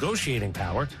 They want negotiating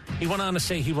power. He went on to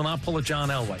say he will not pull a John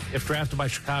Elway. If drafted by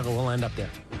Chicago, he'll end up there.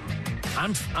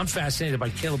 I'm fascinated by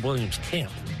Caleb Williams' camp.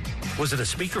 Was it a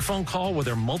speakerphone call? Were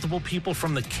there multiple people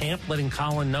from the camp letting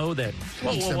Colin know that?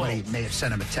 Somebody may have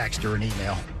sent him a text or an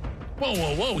email.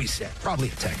 Whoa, he said. Probably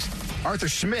a text. Arthur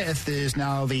Smith is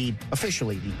now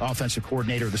officially the offensive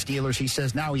coordinator of the Steelers. He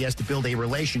says now he has to build a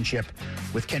relationship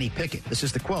with Kenny Pickett. This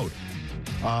is the quote.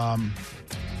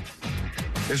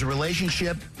 There's a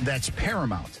relationship that's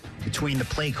paramount between the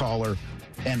play caller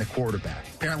and the quarterback.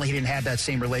 Apparently he didn't have that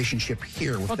same relationship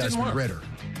here with Desmond Ritter.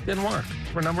 Didn't work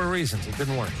for a number of reasons. It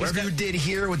didn't work. Whatever you did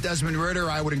here with Desmond Ritter,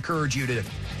 I would encourage you to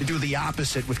do the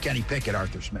opposite with Kenny Pickett,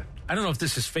 Arthur Smith. I don't know if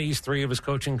this is phase 3 of his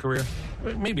coaching career.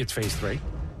 Maybe it's phase 3.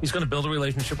 He's going to build a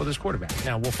relationship with his quarterback.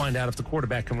 Now, we'll find out if the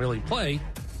quarterback can really play,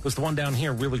 because the one down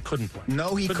here really couldn't play.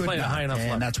 No, he couldn't play at a high enough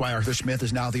level. And that's why Arthur Smith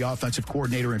is now the offensive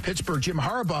coordinator in Pittsburgh. Jim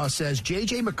Harbaugh says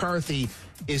J.J. McCarthy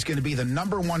is going to be the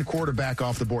number 1 quarterback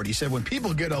off the board. He said, when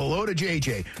people get a load of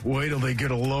J.J., wait till they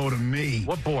get a load of me.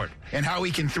 What board? And how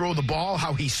he can throw the ball,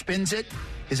 how he spins it,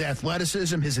 his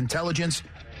athleticism, his intelligence.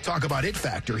 Talk about it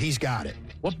factor. He's got it.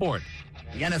 What board?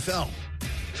 The NFL.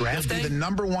 Draft day? He'll be the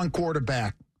number 1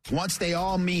 quarterback once they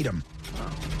all meet him.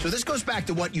 So this goes back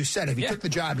to what you said. If he took the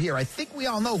job here, I think we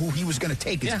all know who he was going to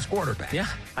take as his quarterback. Yeah,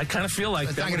 I kind of feel like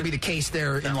it's not going to be the case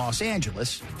there in Los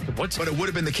Angeles. But it would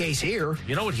have been the case here.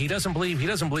 You know what he doesn't believe? He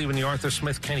doesn't believe in the Arthur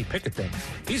Smith, Kenny Pickett thing.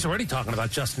 He's already talking about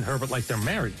Justin Herbert like they're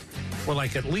married. Or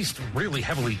like at least really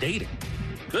heavily dating.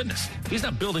 Goodness, he's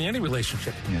not building any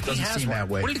relationship. Yeah, it doesn't seem that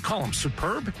way. What did he call him?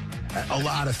 Superb? A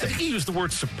lot of things. I think he used the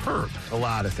word superb. A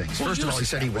lot of things. First of all, he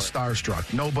said he was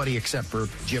starstruck. Nobody except for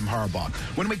Jim Harbaugh.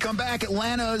 When we come back,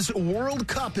 Atlanta's World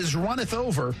Cup is runneth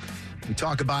over. We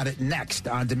talk about it next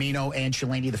on Dimino and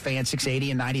Cellini, the Fan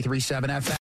 680 and 93.7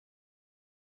 FM.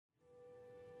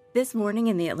 This morning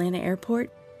in the Atlanta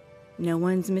airport, no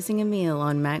one's missing a meal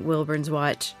on Mac Wilburn's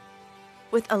watch.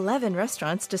 With 11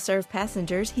 restaurants to serve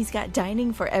passengers, he's got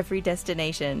dining for every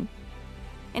destination.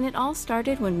 And it all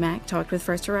started when Mac talked with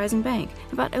First Horizon Bank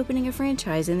about opening a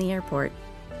franchise in the airport.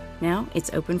 Now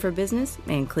it's open for business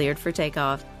and cleared for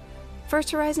takeoff.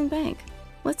 First Horizon Bank.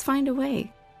 Let's find a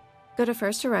way. Go to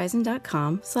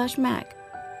firsthorizon.com/Mac.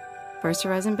 First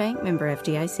Horizon Bank, member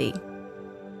FDIC.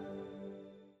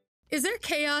 Is there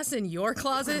chaos in your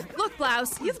closet? Look,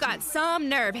 Blouse, you've got some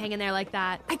nerve hanging there like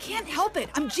that. I can't help it.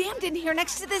 I'm jammed in here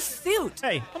next to this suit.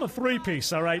 Hey, I'm a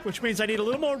three-piece, all right, which means I need a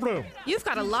little more room. You've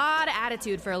got a lot of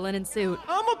attitude for a linen suit.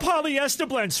 I'm a polyester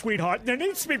blend, sweetheart. There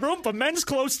needs to be room for men's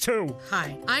clothes, too.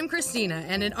 Hi, I'm Christina,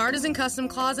 and at Artisan Custom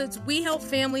Closets, we help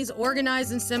families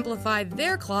organize and simplify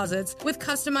their closets with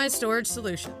customized storage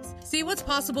solutions. See what's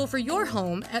possible for your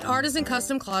home at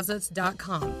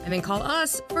artisancustomclosets.com, and then call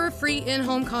us for a free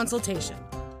in-home consultation.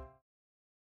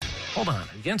 Hold on.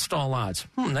 Against all odds.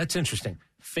 That's interesting.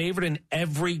 Favorite in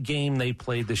every game they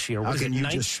played this year. How can you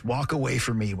just walk away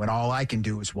from me when all I can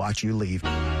do is watch you leave?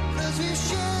 Theme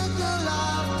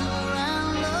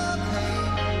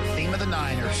of the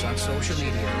Niners on social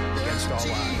media. Against all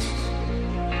odds.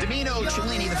 Dimino,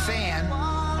 Cellini, the fan.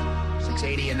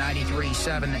 680 and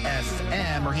 93.7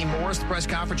 FM. Raheem Morris, the press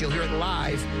conference. You'll hear it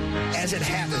live as it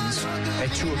happens at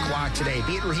 2 o'clock today.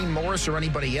 Be it Raheem Morris or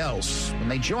anybody else, when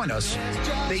they join us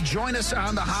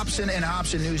on the Hobson and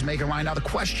Hobson Newsmaker line. Now, the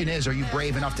question is, are you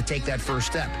brave enough to take that first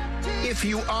step? If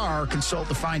you are, consult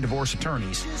the fine divorce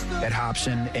attorneys at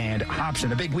Hobson and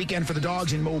Hobson. A big weekend for the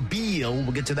Dogs in Mobile.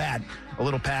 We'll get to that a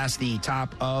little past the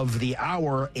top of the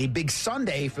hour. A big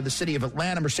Sunday for the city of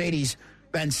Atlanta.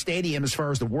 Mercedes-Benz Stadium, as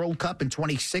far as the World Cup in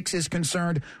 26 is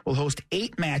concerned, will host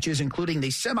 8 matches, including the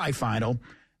semifinal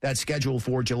that's scheduled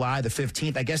for July the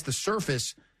 15th. I guess the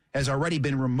surface has already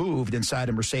been removed inside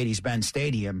of Mercedes-Benz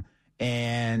Stadium,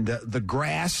 and the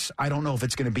grass, I don't know if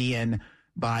it's going to be in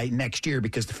by next year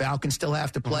because the Falcons still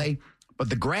have to play, but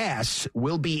the grass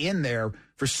will be in there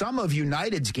for some of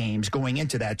United's games going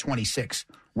into that 26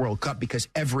 World Cup, because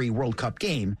every World Cup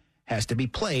game has to be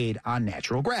played on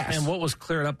natural grass. And what was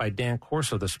cleared up by Dan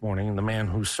Corso this morning, the man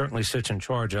who certainly sits in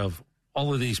charge of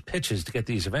all of these pitches to get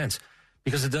these events,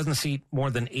 because it doesn't seat more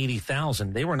than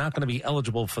 80,000, they were not going to be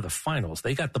eligible for the finals.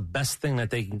 They got the best thing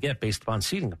that they can get based upon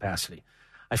seating capacity.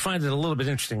 I find it a little bit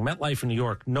interesting. MetLife in New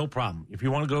York, no problem. If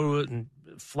you want to go and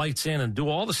flights in and do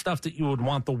all the stuff that you would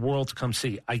want the world to come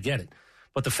see, I get it.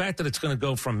 But the fact that it's going to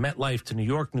go from MetLife to New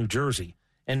York, New Jersey,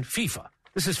 and FIFA,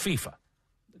 this is FIFA.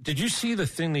 Did you see the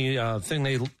thing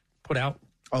they put out?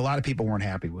 A lot of people weren't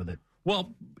happy with it.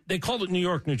 Well, they called it New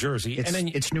York, New Jersey.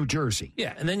 It's New Jersey.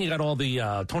 Yeah, and then you got all the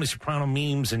Tony Soprano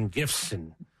memes and GIFs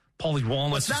and Paulie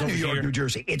Walnuts. Well, it's not New York, New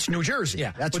Jersey. It's New Jersey.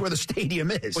 Yeah, that's where the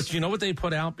stadium is. But you know what they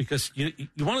put out? Because you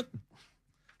want to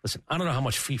listen. I don't know how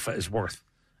much FIFA is worth.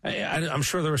 I'm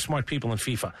sure there are smart people in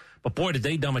FIFA, but boy, did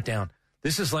they dumb it down.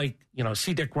 This is like,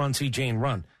 see Dick run, see Jane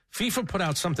run. FIFA put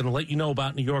out something to let you know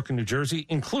about New York and New Jersey,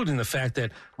 including the fact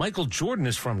that Michael Jordan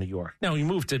is from New York. Now, he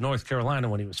moved to North Carolina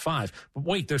when he was 5. But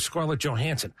wait, there's Scarlett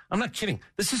Johansson. I'm not kidding.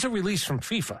 This is a release from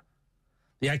FIFA.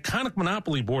 The iconic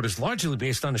Monopoly board is largely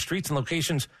based on the streets and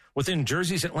locations within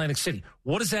Jersey's Atlantic City.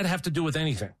 What does that have to do with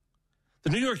anything? The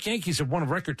New York Yankees have won a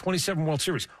record 27 World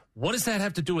Series. What does that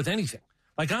have to do with anything?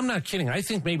 Like, I'm not kidding. I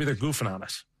think maybe they're goofing on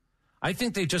us. I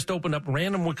think they just opened up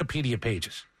random Wikipedia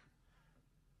pages.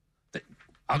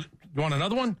 You want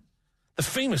another one? The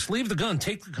famous Leave the Gun,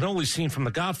 Take the Cannoli scene from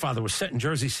The Godfather was set in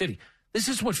Jersey City. This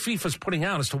is what FIFA's putting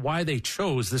out as to why they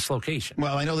chose this location.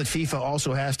 Well, I know that FIFA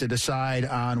also has to decide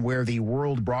on where the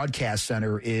World Broadcast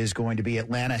Center is going to be.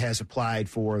 Atlanta has applied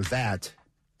for that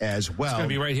as well. It's going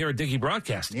to be right here at Diggy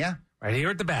Broadcasting. Yeah. Right here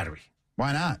at the Battery.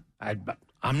 Why not?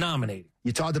 I'm nominating.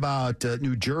 You talked about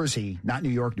New Jersey, not New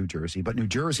York, New Jersey, but New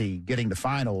Jersey getting the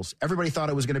finals. Everybody thought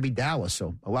it was going to be Dallas,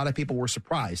 so a lot of people were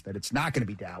surprised that it's not going to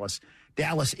be Dallas.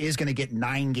 Dallas is going to get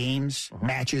 9 games,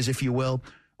 matches, if you will,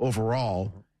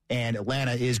 overall, and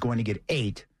Atlanta is going to get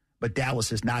 8, but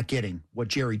Dallas is not getting what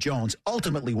Jerry Jones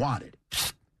ultimately wanted.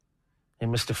 Psst. Hey,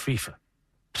 Mr. FIFA,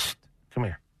 psst. Come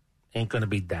here. Ain't going to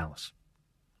be Dallas.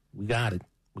 We got it.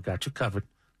 We got you covered.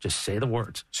 Just say the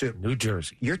words. So, New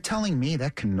Jersey. You're telling me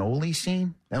that cannoli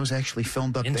scene, that was actually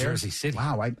filmed up in there? Jersey City.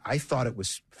 Wow, I thought it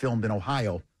was filmed in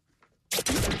Ohio.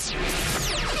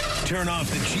 Turn off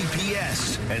the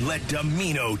GPS and let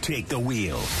Dimino take the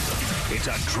wheel. It's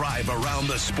a drive around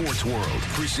the sports world,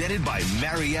 presented by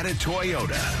Marietta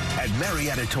Toyota. At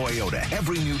Marietta Toyota,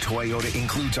 every new Toyota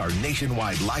includes our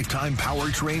nationwide lifetime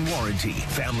powertrain warranty.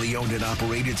 Family-owned and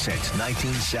operated since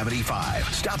 1975.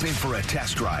 Stop in for a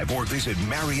test drive or visit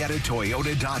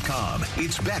MariettaToyota.com.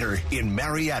 It's better in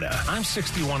Marietta. I'm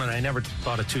 61 and I never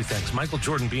thought of two things. Michael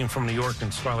Jordan being from New York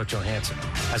and Scarlett Johansson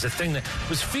as a thing that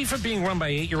was FIFA being run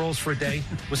by 8-year-olds for a day.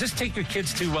 Was this take your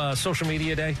kids to social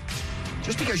media day?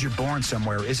 Just because you're born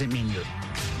somewhere isn't mean you're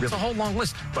really... It's a whole long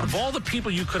list. But of all the people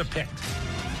you could have picked,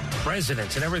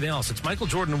 presidents and everything else, it's Michael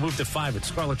Jordan who moved to 5. It's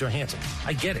Scarlett Johansson.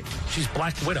 I get it. She's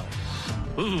Black Widow.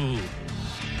 Ooh.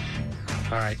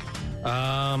 All right.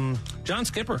 John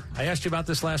Skipper. I asked you about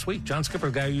this last week. John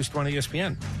Skipper, the guy who used to run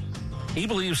ESPN. He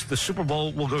believes the Super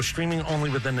Bowl will go streaming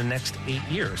only within the next 8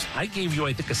 years. I gave you,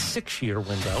 I think, a 6-year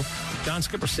window. John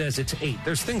Skipper says it's 8.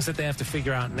 There's things that they have to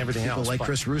figure out and everything else. People like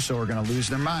Chris Russo are going to lose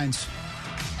their minds.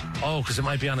 Oh, because it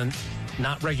might be on a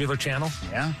not regular channel?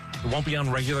 Yeah. It won't be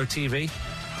on regular TV?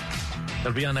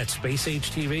 It'll be on that space age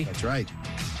TV? That's right.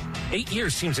 8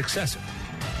 years seems excessive.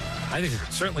 I think it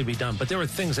could certainly be done, but there are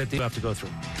things that they have to go through,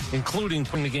 including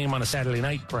putting the game on a Saturday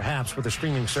night, perhaps, with a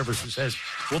streaming service that says,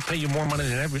 we'll pay you more money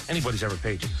than anybody's ever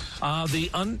paid you. The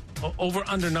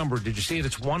over-under number, did you see it?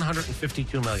 It's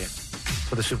 $152 million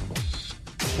for the Super Bowl.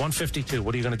 152.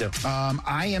 What are you going to do?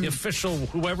 The official,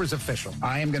 whoever's official.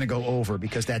 I am going to go over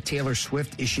because that Taylor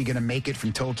Swift, is she going to make it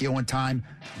from Tokyo in time?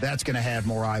 That's going to have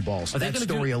more eyeballs. That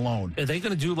story alone. Are they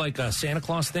going to do like a Santa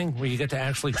Claus thing where you get to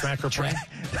actually track her plane?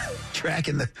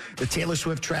 Tracking the Taylor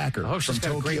Swift tracker from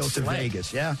Tokyo to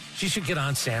Vegas. Yeah. She should get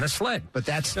on Santa's sled. But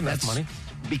that's money.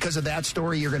 Because of that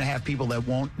story, you're going to have people that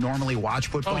won't normally watch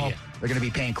football. Oh, yeah. They're going to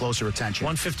be paying closer attention.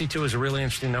 152 is a really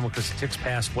interesting number because it ticks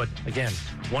past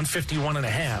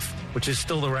 151.5, which is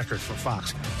still the record for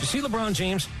Fox. Did you see LeBron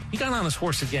James? He got on his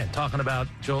horse again, talking about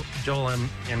Joel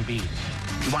Embiid.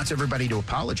 He wants everybody to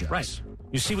apologize. Right.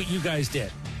 You see what you guys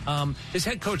did. His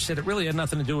head coach said it really had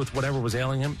nothing to do with whatever was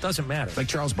ailing him. Doesn't matter. Like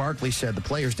Charles Barkley said, the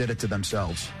players did it to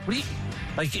themselves.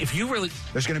 If you really...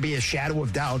 There's going to be a shadow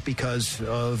of doubt because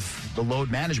of the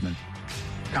load management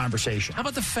conversation. How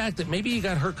about the fact that maybe he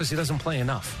got hurt because he doesn't play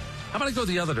enough? How about I go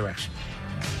the other direction?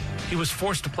 He was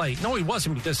forced to play. No, he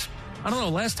wasn't because, I don't know,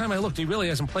 last time I looked, he really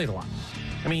hasn't played a lot.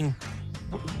 I mean,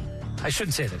 I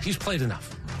shouldn't say that. He's played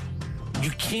enough.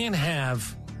 You can't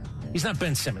have... He's not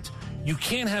Ben Simmons. You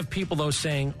can't have people, though,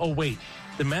 saying, oh, wait,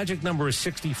 the magic number is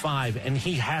 65, and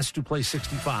he has to play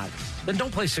 65. Then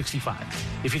don't play 65.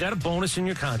 If you got a bonus in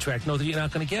your contract, know that you're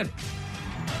not going to get it.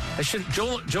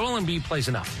 Joel Embiid plays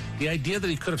enough. The idea that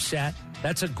he could have sat,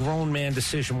 that's a grown man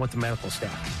decision with the medical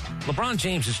staff. LeBron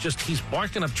James is just, he's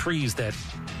barking up trees that,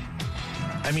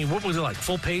 I mean, what was it like?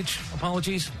 Full page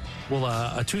apologies? Will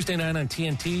a Tuesday night on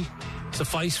TNT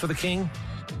suffice for the king?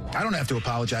 I don't have to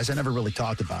apologize. I never really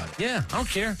talked about it. Yeah, I don't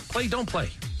care. Play, don't play.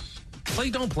 Play,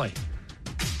 don't play.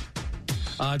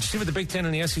 Did you see what the Big Ten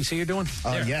and the SEC are doing?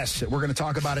 Yes. We're going to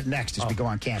talk about it next as we go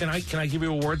on campus. Can I give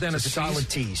you a word then? It's a solid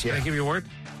tease, yeah. Can I give you a word?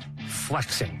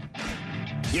 Flexing.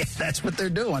 Yeah, that's what they're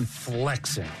doing.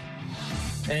 Flexing.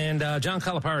 And John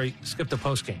Calipari skipped a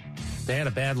postgame. They had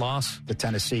a bad loss. The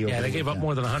Tennessee. Yeah, they gave up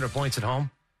more than 100 points at home.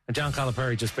 And John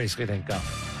Calipari just basically didn't go.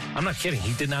 I'm not kidding.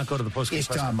 He did not go to the postgame. It's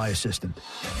Tom, my assistant.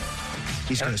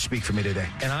 He's going to speak for me today.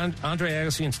 And Andre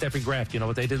Agassi and Steffi Graf, you know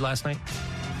what they did last night?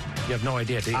 You have no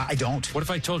idea, do you? I don't. What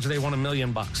if I told you they won $1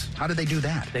 million? How did they do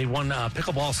that? They won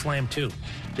Pickleball Slam 2.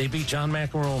 They beat John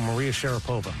McEnroe and Maria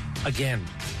Sharapova. Again,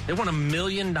 they won $1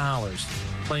 million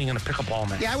playing in a pickleball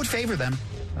match. Yeah, I would favor them.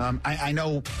 I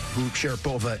know who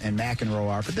Sharapova and McEnroe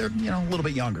are, but they're a little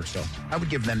bit younger, so I would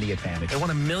give them the advantage. They won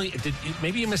 $1 million.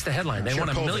 Maybe you missed the headline. They won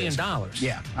 $1 million.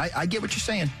 Yeah, I get what you're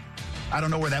saying. I don't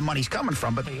know where that money's coming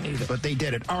from, but they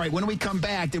did it. All right, when we come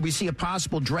back, did we see a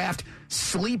possible draft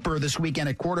sleeper this weekend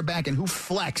at quarterback, and who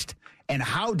flexed, and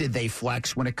how did they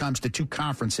flex when it comes to two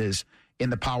conferences in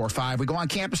the Power 5? We go on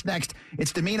campus next.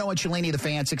 It's Dimino and Cellini, the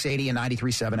Fan, 680 and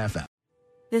 93.7 FM.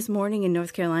 This morning in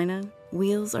North Carolina,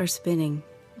 wheels are spinning.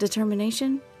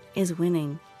 Determination is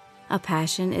winning. A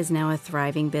passion is now a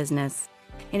thriving business,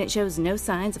 and it shows no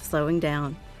signs of slowing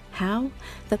down. How?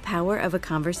 The power of a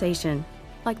conversation,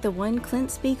 like the one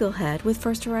Clint Spiegel had with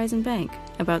First Horizon Bank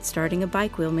about starting a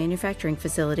bike wheel manufacturing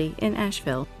facility in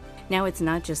Asheville. Now it's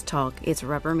not just talk, it's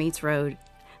rubber meets road.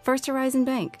 First Horizon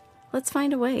Bank. Let's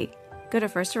find a way. Go to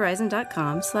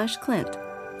firsthorizon.com/Clint.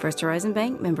 First Horizon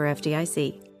Bank, member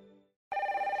FDIC.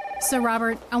 So,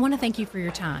 Robert, I want to thank you for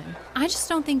your time. I just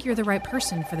don't think you're the right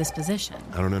person for this position.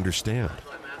 I don't understand.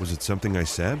 Was it something I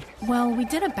said? Well, we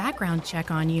did a background check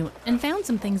on you and found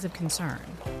some things of concern.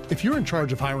 If you're in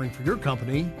charge of hiring for your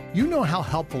company, you know how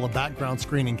helpful a background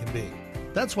screening can be.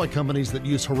 That's why companies that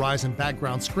use Horizon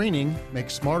background screening make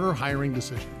smarter hiring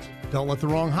decisions. Don't let the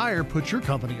wrong hire put your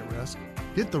company at risk.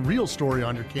 Get the real story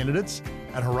on your candidates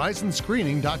at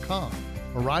horizonscreening.com.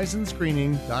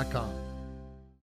 horizonscreening.com.